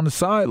to sit on the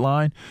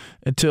sideline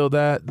until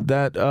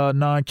that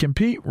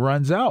non-compete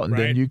runs out, and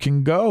then you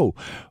can go.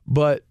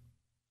 But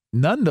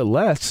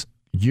nonetheless,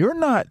 you're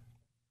not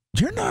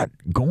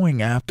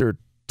going after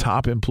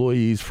top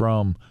employees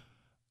from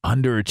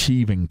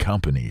underachieving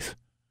companies.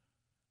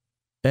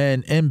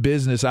 And in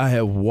business, I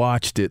have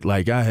watched it.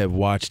 Like, I have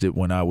watched it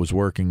when I was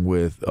working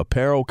with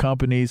apparel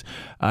companies.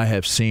 I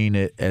have seen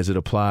it as it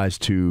applies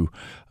to,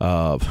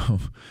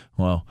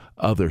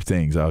 other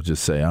things. I'll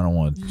just say, I don't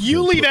want to.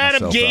 You leave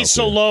Adam Gase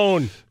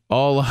alone.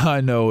 All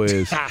I know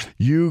is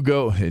you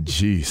go.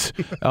 Jeez.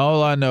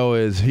 All I know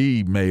is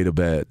he made a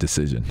bad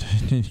decision.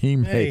 he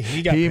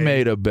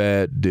made a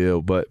bad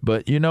deal.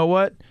 But you know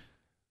what?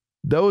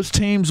 Those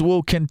teams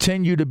will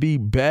continue to be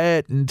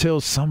bad until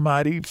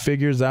somebody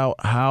figures out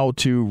how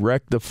to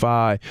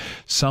rectify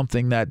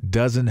something that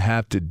doesn't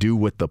have to do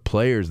with the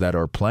players that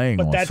are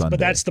playing on Sunday. But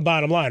that's the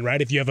bottom line,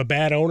 right? If you have a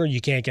bad owner, you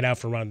can't get out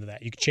from under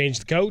that. You can change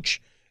the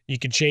coach, you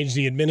can change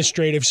the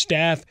administrative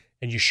staff,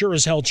 and you sure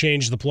as hell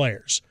change the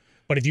players.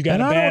 But if you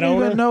got a bad owner, I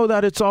don't even know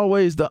that it's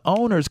always the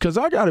owners, because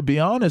I got to be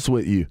honest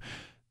with you.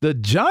 The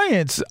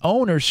Giants'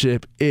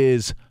 ownership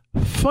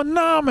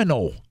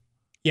phenomenal.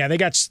 Yeah,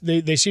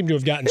 they seem to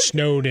have gotten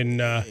snowed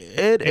and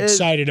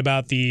excited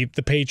about the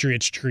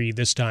Patriots tree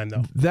this time,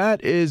 though.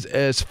 That is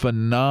as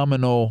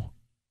phenomenal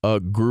a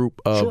group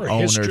of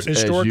owners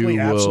as you will.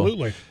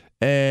 Absolutely.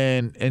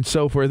 And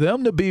so for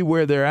them to be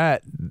where they're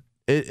at,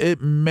 it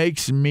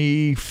makes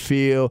me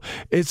feel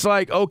it's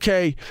like,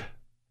 okay,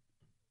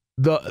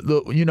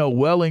 the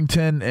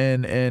Wellington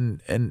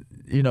and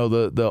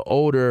the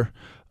older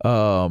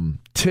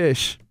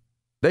Tisch,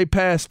 they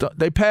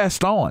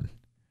passed on.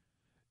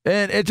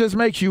 And it just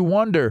makes you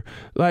wonder,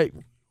 like,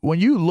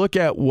 when you look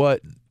at what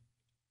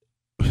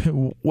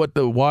what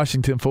the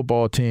Washington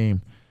football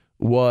team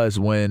was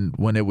when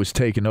it was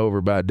taken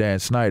over by Dan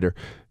Snyder.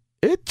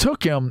 It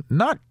took him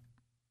not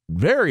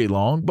very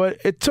long, but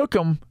it took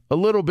him a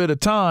little bit of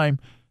time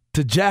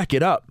to jack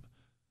it up.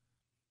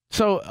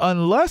 So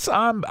unless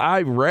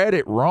I read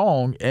it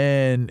wrong,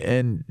 and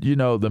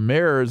the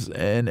mayors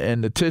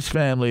and the Tisch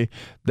family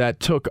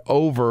that took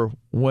over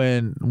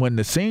when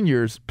the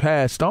seniors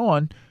passed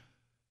on,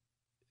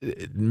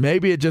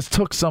 maybe it just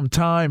took some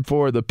time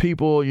for the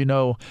people. You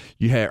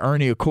had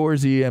Ernie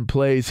Accorsi in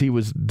place. He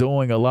was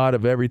doing a lot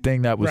of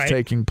everything that was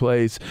taking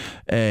place,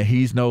 and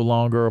he's no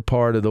longer a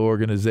part of the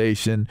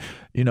organization.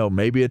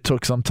 Maybe it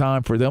took some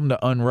time for them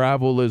to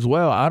unravel as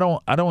well. I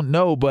don't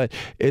know, but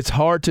it's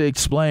hard to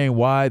explain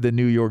why the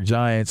New York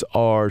Giants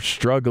are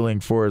struggling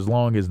for as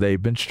long as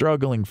they've been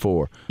struggling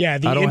for. Yeah,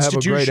 the I don't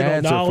institutional have a great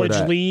answer knowledge for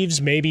that.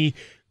 leaves. Maybe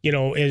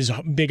as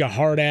big a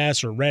hard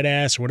ass or red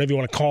ass or whatever you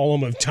want to call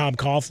him of Tom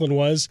Coughlin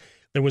was.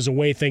 There was a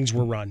way things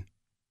were run.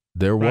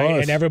 There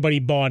was, and everybody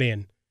bought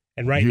in.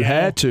 And right now you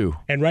had to.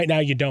 And right now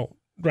you don't.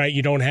 Right,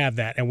 you don't have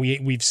that, and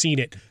we've seen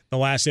it the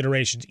last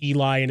iterations.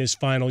 Eli in his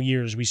final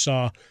years, we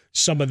saw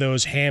some of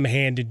those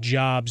ham-handed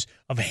jobs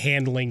of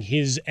handling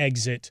his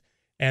exit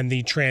and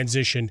the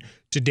transition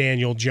to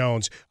Daniel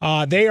Jones.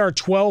 They are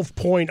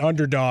 12-point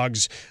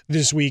underdogs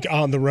this week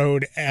on the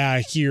road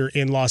here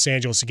in Los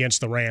Angeles against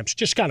the Rams.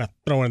 Just kind of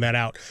throwing that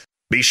out.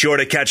 Be sure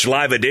to catch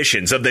live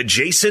editions of The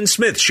Jason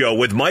Smith Show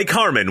with Mike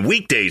Harmon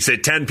weekdays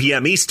at 10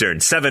 p.m. Eastern,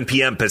 7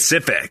 p.m.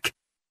 Pacific.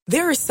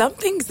 There are some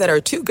things that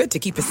are too good to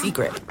keep a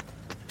secret.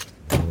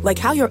 Like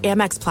how your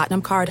Amex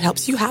Platinum card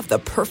helps you have the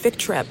perfect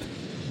trip.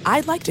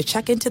 I'd like to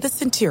check into the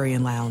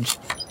Centurion Lounge.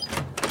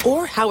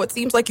 Or how it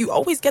seems like you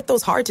always get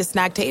those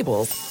hard-to-snag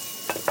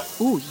tables.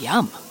 Ooh,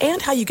 yum.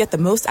 And how you get the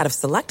most out of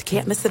select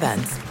can't-miss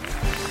events.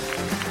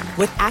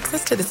 With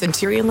access to the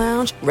Centurion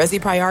Lounge, Resi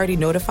Priority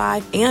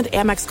Notified, and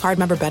Amex card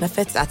member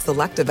benefits at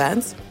select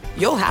events,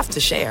 you'll have to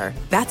share.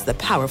 That's the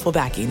powerful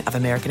backing of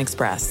American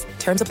Express.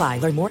 Terms apply.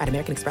 Learn more at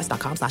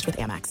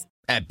americanexpress.com/withAmex.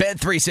 At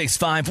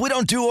Bet365, we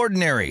don't do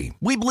ordinary.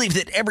 We believe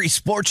that every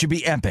sport should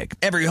be epic.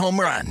 Every home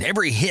run,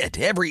 every hit,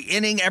 every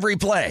inning, every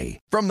play.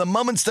 From the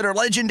moments that are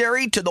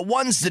legendary to the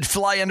ones that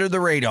fly under the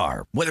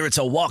radar. Whether it's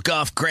a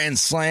walk-off grand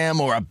slam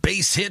or a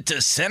base hit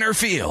to center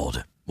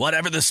field.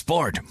 Whatever the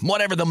sport,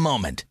 whatever the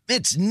moment.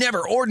 It's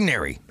never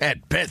ordinary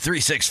at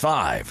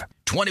Bet365.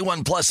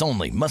 21 plus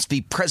only. Must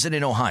be present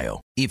in Ohio.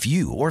 If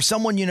you or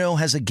someone you know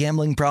has a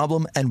gambling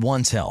problem and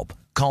wants help,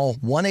 call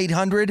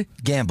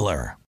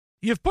 1-800-GAMBLER.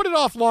 You've put it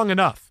off long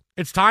enough.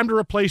 It's time to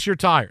replace your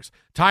tires.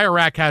 Tire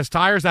Rack has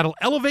tires that'll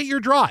elevate your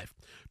drive.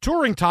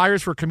 Touring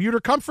tires for commuter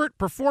comfort,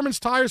 performance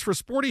tires for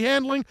sporty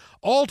handling,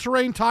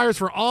 all-terrain tires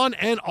for on-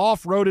 and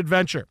off-road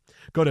adventure.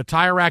 Go to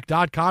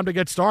TireRack.com to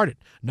get started.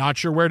 Not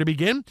sure where to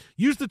begin?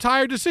 Use the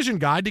Tire Decision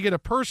Guide to get a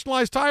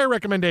personalized tire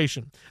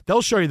recommendation.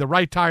 They'll show you the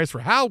right tires for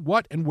how,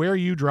 what, and where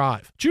you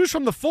drive. Choose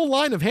from the full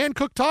line of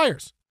hand-cooked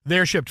tires.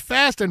 They're shipped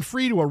fast and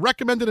free to a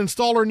recommended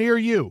installer near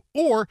you.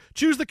 Or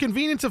choose the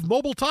convenience of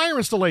mobile tire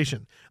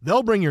installation.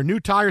 They'll bring your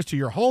new tires to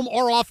your home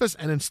or office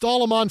and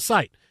install them on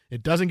site.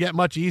 It doesn't get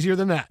much easier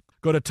than that.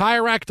 Go to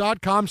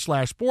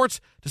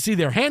TireRack.com/sports to see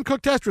their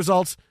hand-cooked test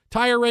results,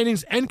 tire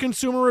ratings, and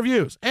consumer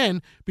reviews.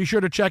 And be sure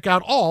to check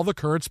out all the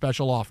current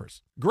special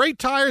offers. Great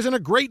tires and a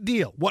great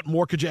deal. What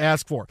more could you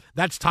ask for?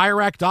 That's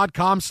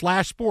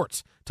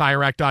TireRack.com/sports.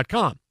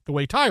 TireRack.com, the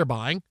way tire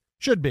buying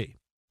should be.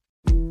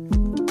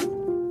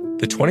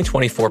 The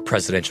 2024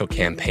 presidential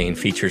campaign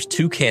features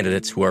two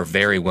candidates who are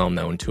very well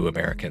known to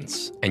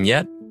Americans. And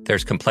yet,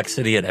 there's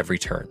complexity at every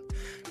turn.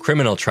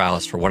 Criminal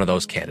trials for one of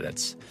those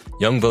candidates.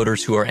 Young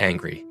voters who are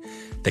angry.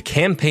 The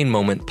Campaign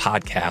Moment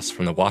podcast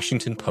from the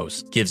Washington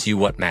Post gives you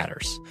what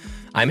matters.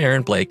 I'm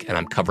Aaron Blake, and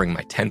I'm covering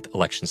my 10th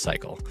election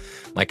cycle.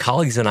 My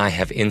colleagues and I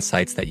have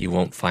insights that you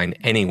won't find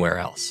anywhere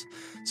else.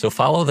 So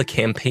follow The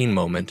Campaign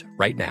Moment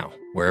right now,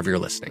 wherever you're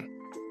listening.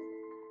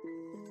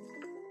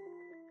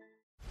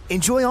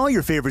 Enjoy all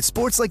your favorite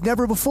sports like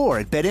never before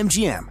at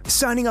BetMGM.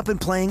 Signing up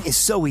and playing is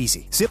so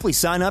easy. Simply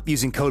sign up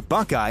using code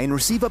Buckeye and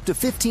receive up to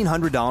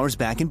 $1,500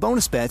 back in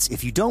bonus bets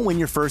if you don't win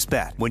your first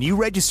bet. When you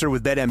register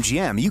with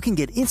BetMGM, you can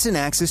get instant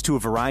access to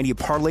a variety of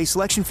parlay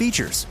selection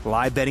features,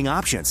 live betting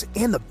options,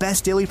 and the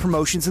best daily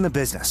promotions in the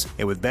business.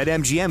 And with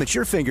BetMGM at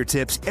your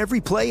fingertips, every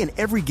play and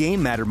every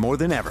game matter more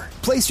than ever.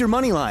 Place your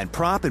moneyline,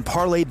 prop, and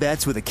parlay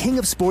bets with the king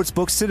of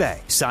sportsbooks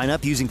today. Sign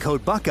up using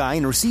code Buckeye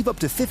and receive up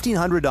to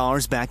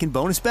 $1,500 back in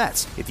bonus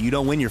bets if you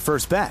don't win your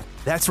first bet.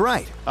 That's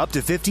right, up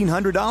to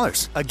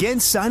 $1,500. Again,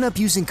 sign up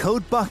using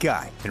code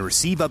Buckeye and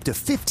receive up to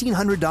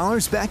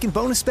 $1,500 back in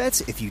bonus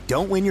bets if you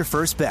don't win your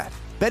first bet.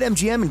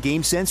 BetMGM and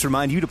GameSense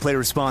remind you to play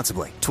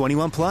responsibly.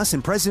 21 plus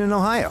and present in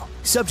Ohio.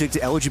 Subject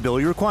to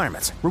eligibility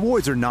requirements.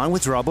 Rewards are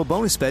non-withdrawable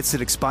bonus bets that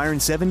expire in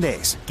 7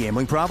 days.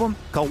 Gambling problem?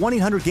 Call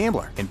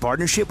 1-800-GAMBLER in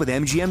partnership with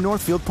MGM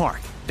Northfield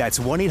Park. That's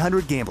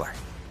 1-800-GAMBLER.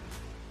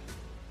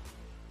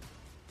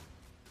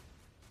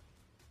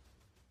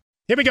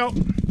 Here we go.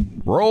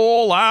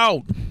 Roll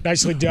out.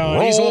 Nicely done.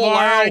 Roll He's LeVar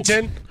out.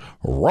 Arrington.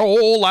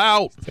 Roll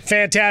out. The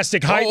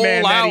fantastic hype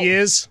man that he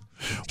is.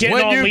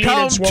 When you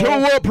come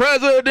to a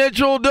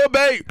presidential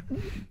debate,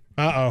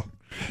 and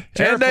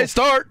they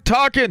start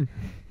talking,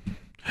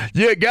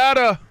 you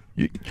gotta,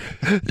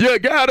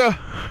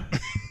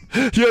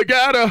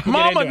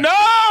 Mama,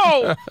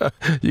 no!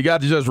 You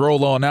got to just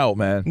roll on out,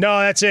 man. No,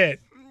 that's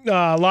it.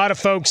 A lot of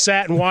folks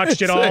sat and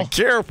watched it all.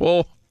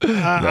 Careful.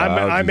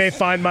 I may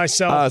find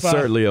myself. I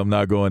certainly am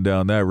not going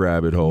down that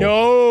rabbit hole.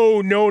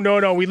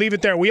 No. We leave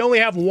it there. We only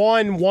have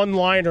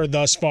one-liner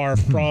thus far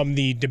from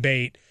the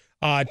debate.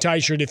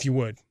 Tyshirt, if you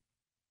would.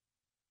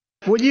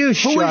 Would you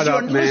shut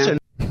up, man?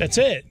 That's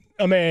it.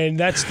 I mean,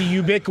 that's the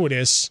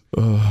ubiquitous.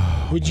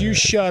 Would you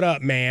shut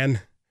up,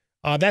 man?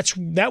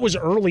 That was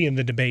early in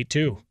the debate,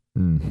 too.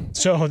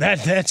 So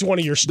that's one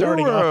of your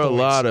starting off points. There were a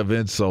lot of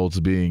insults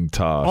being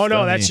tossed. Oh,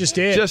 no, that's just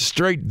it. Just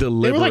straight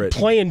deliberate. They were like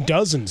playing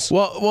dozens.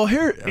 Well,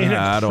 here in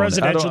a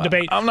presidential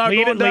debate. I'm not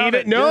going down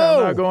it. No,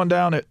 I'm not going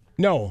down it.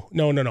 No.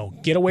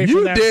 Get away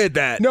from that. You did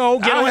that. No,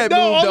 get away.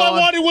 No, all I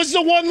wanted was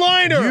the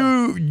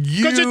one-liner.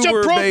 Because it's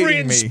appropriate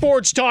in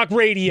sports talk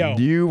radio.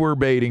 You were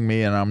baiting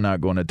me, and I'm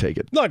not going to take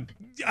it. Look,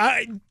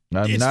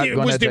 it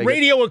was the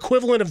radio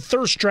equivalent of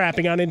thirst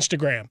trapping on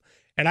Instagram.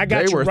 And I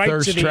got you right to the end. They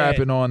were thirst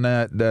trapping on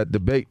that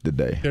debate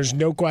today. There's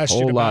no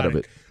question about it. A whole lot of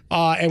it.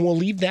 And we'll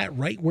leave that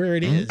right where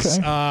it is.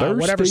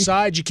 Whatever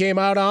side you came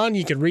out on,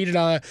 you can read it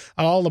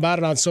all about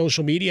it on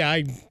social media.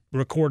 I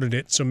recorded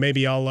it, so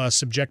maybe I'll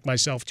subject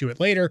myself to it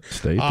later.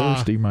 Stay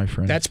thirsty, my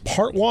friend. That's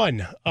part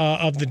one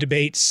of the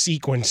debate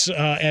sequence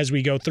as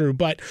we go through.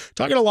 But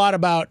talking a lot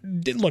about,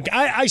 look,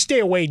 I stay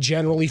away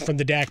generally from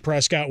the Dak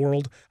Prescott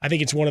world. I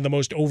think it's one of the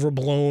most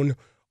overblown,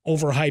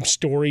 overhyped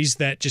stories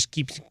that just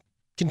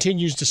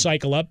continues to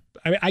cycle up.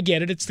 I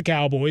get it. It's the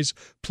Cowboys.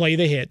 Play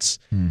the hits.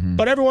 Mm-hmm.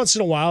 But every once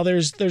in a while,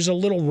 there's a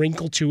little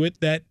wrinkle to it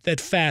that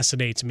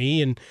fascinates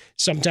me. And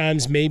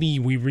sometimes maybe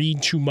we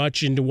read too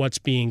much into what's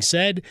being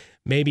said.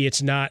 Maybe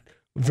it's not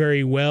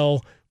very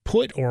well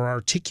put or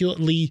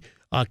articulately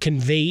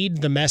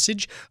conveyed, the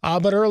message.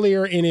 But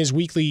earlier in his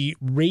weekly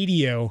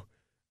radio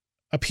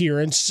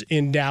appearance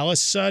in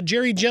Dallas,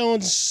 Jerry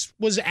Jones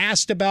was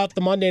asked about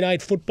the Monday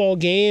Night Football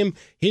game,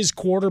 his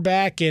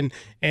quarterback, and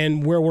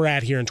where we're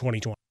at here in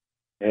 2020.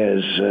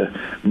 As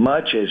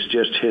much as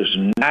just his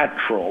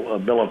natural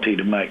ability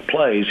to make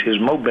plays, his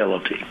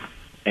mobility.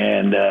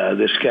 And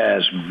this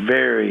guy's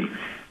very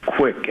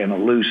quick and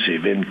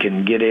elusive and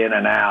can get in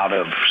and out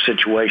of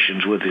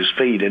situations with his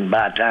feet and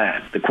buy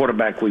time. The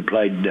quarterback we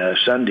played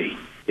Sunday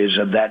is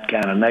of that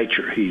kind of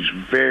nature. He's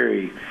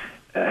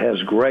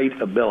has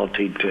great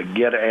ability to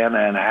get in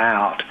and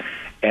out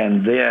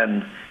and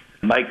then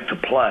make the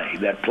play.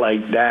 That play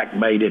Dak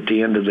made at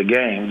the end of the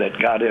game that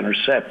got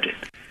intercepted.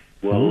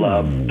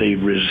 Well, the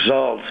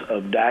result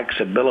of Dak's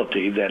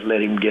ability that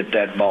let him get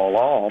that ball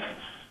off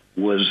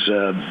was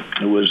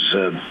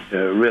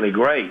really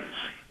great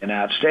and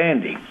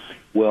outstanding.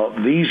 Well,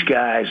 these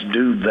guys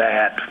do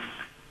that,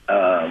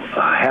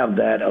 have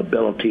that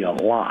ability a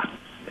lot.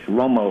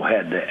 Romo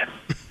had that.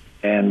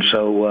 And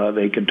so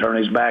they could turn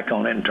his back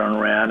on it and turn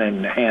around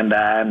and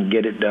hand-eye and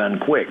get it done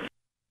quick.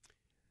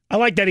 I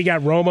like that he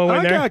got Romo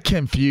in there. I got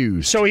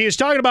confused. So he was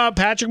talking about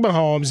Patrick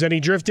Mahomes, and he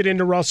drifted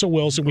into Russell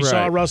Wilson. We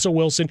saw Russell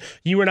Wilson.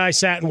 You and I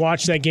sat and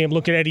watched that game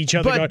looking at each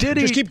other going,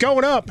 just keep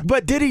going up.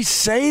 But did he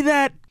say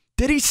that?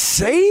 Did he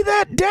say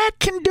that Dak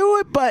can do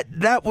it? But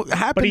that happened to be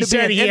an But he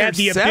said he had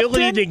the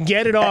ability to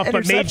get it off,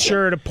 but made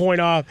sure to point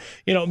out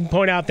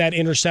that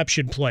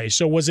interception play.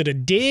 So was it a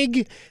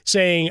dig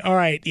saying, all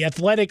right,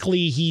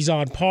 athletically he's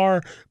on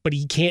par, but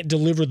he can't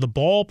deliver the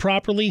ball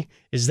properly?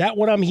 Is that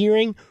what I'm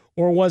hearing?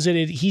 Or was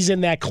it he's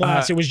in that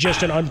class, it was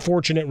just an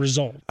unfortunate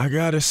result? I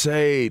got to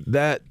say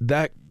that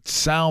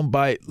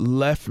soundbite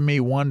left me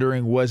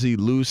wondering, was he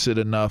lucid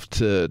enough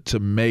to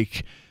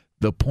make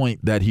the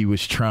point that he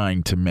was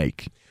trying to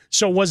make?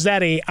 So was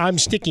that I'm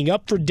sticking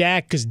up for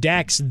Dak because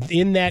Dak's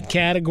in that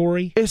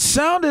category? It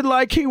sounded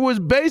like he was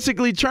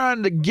basically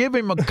trying to give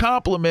him a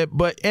compliment,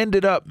 but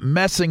ended up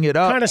messing it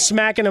up. Kind of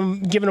smacking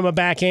him, giving him a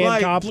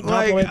backhand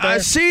compliment there. I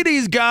see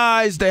these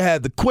guys, they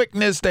had the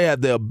quickness, they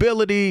had the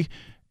ability,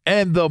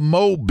 and the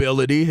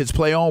mobility, his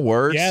play on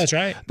words. Yeah, that's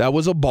right. That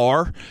was a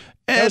bar.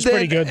 That was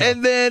pretty good, though.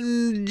 And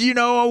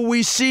then,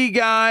 we see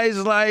guys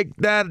like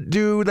that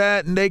do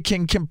that, and they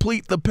can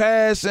complete the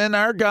pass, and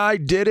our guy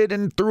did it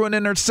and threw an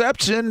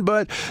interception.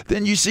 But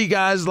then you see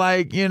guys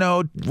like,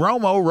 Romo.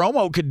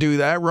 Romo could do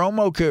that.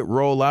 Romo could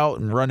roll out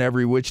and run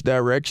every which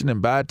direction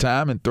and buy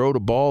time and throw the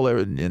ball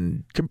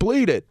and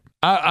complete it.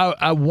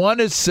 I want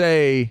to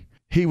say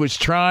he was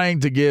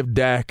trying to give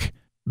Dak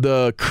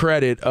the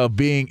credit of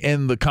being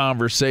in the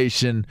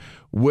conversation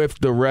with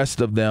the rest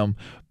of them,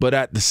 but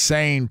at the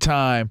same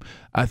time,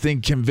 I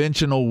think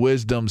conventional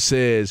wisdom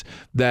says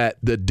that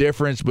the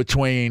difference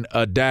between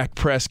a Dak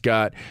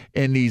Prescott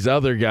and these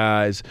other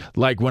guys,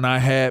 like when I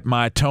had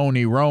my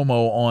Tony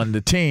Romo on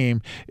the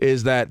team,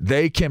 is that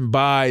they can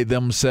buy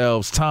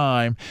themselves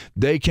time,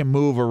 they can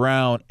move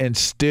around and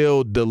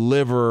still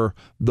deliver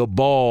the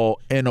ball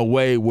in a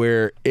way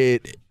where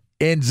it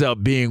ends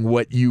up being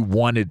what you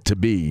want it to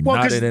be,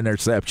 not an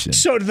interception.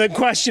 So the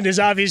question is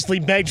obviously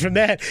begged from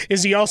that.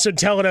 Is he also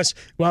telling us,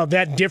 well,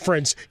 that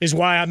difference is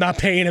why I'm not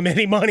paying him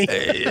any money?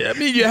 I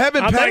mean, you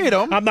haven't paid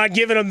him. I'm not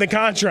giving him the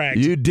contract.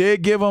 You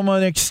did give him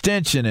an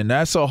extension, and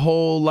that's a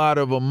whole lot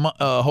of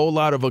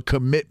a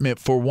commitment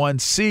for one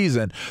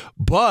season.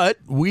 But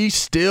we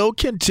still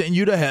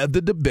continue to have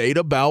the debate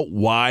about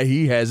why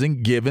he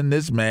hasn't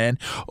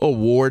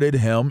awarded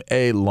him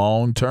a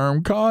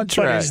long-term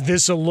contract. But is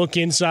this a look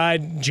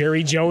inside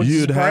Jerry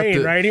Jones'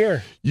 brain right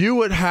here? You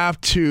would have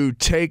to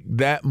take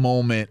that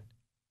moment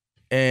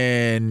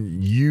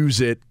and use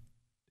it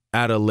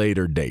at a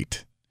later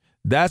date.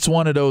 That's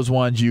one of those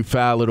ones you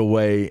file it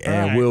away,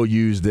 and we'll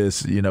use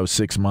this,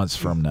 6 months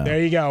from now. There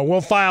you go.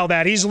 We'll file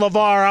that. He's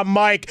LeVar. I'm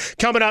Mike.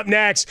 Coming up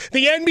next,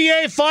 the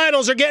NBA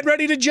Finals are getting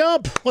ready to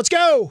jump. Let's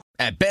go.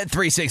 At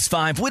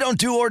Bet365, we don't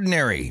do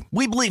ordinary.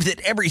 We believe that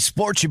every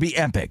sport should be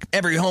epic.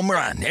 Every home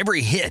run,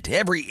 every hit,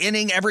 every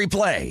inning, every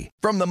play.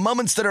 From the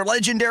moments that are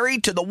legendary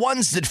to the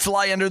ones that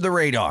fly under the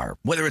radar.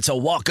 Whether it's a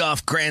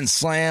walk-off grand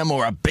slam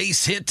or a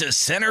base hit to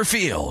center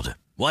field.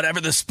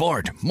 Whatever the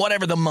sport,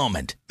 whatever the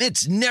moment,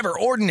 it's never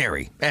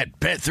ordinary at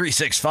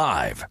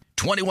Bet365.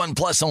 21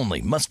 plus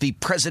only. Must be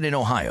present in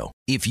Ohio.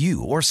 If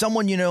you or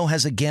someone you know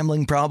has a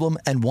gambling problem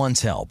and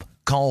wants help,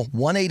 call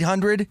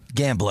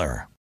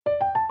 1-800-GAMBLER.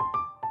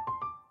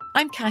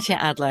 I'm Katya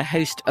Adler,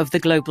 host of The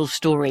Global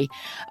Story.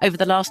 Over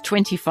the last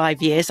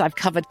 25 years, I've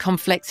covered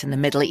conflicts in the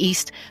Middle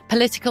East,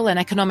 political and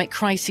economic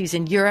crises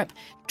in Europe,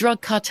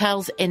 drug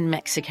cartels in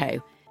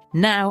Mexico.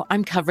 Now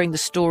I'm covering the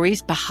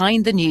stories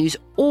behind the news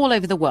all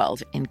over the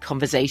world in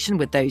conversation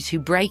with those who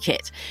break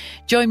it.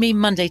 Join me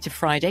Monday to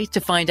Friday to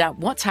find out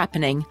what's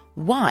happening,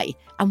 why,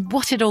 and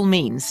what it all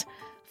means.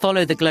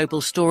 Follow The Global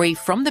Story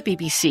from the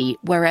BBC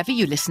wherever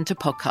you listen to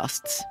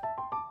podcasts.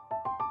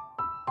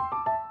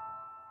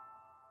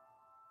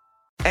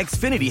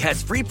 Xfinity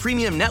has free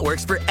premium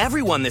networks for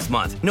everyone this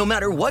month, no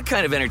matter what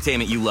kind of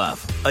entertainment you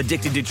love.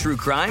 Addicted to true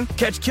crime?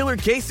 Catch killer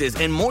cases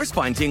and more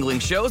spine-tingling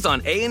shows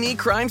on A&E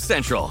Crime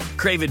Central.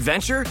 Crave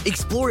adventure?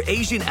 Explore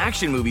Asian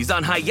action movies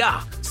on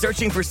Hi-Ya.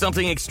 Searching for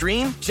something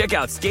extreme? Check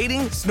out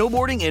skating,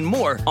 snowboarding, and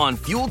more on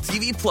Fuel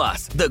TV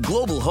Plus, the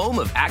global home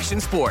of action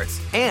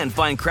sports. And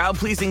find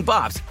crowd-pleasing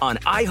bops on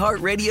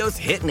iHeartRadio's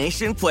Hit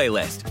Nation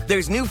playlist.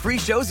 There's new free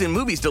shows and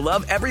movies to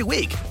love every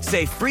week.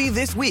 Say free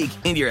this week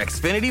in your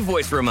Xfinity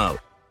voice remote.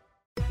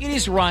 It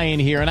is Ryan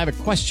here, and I have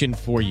a question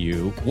for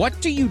you. What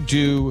do you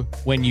do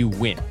when you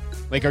win?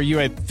 Like, are you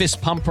a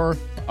fist pumper,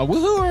 a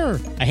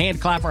woohooer, a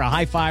hand clapper, a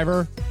high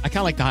fiver? I kind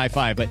of like the high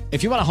five, but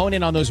if you want to hone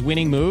in on those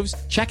winning moves,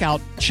 check out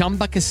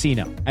Chumba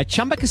Casino. At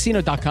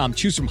ChumbaCasino.com,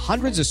 choose from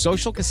hundreds of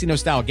social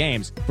casino-style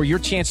games for your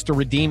chance to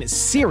redeem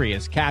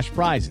serious cash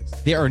prizes.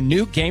 There are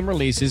new game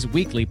releases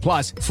weekly,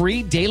 plus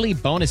free daily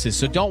bonuses,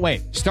 so don't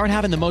wait. Start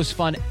having the most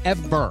fun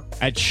ever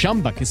at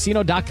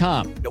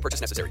ChumbaCasino.com. No purchase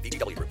necessary.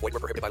 VGW. Void where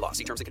prohibited by law.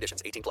 See terms and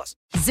conditions. 18+.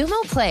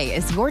 Xumo Play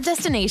is your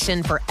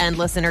destination for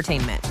endless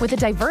entertainment. With a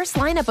diverse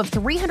lineup of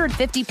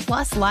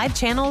 350-plus live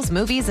channels,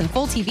 movies, and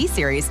full TV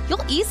series,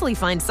 you'll easily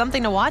find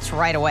something to watch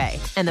right away.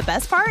 And the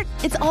best part?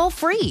 It's all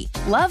free.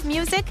 Love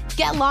music?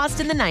 Get lost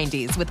in the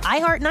 90s with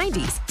iHeart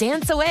 90s.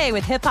 Dance away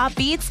with hip-hop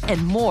beats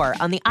and more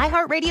on the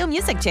iHeartRadio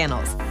music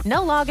channels.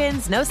 No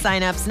logins, no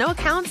signups, no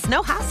accounts,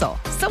 no hassle.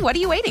 So what are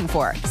you waiting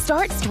for?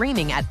 Start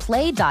streaming at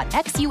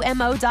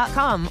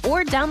play.xumo.com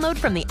or download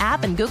from the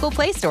app and Google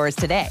Play stores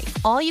today.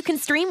 All you can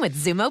stream with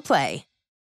Xumo Play.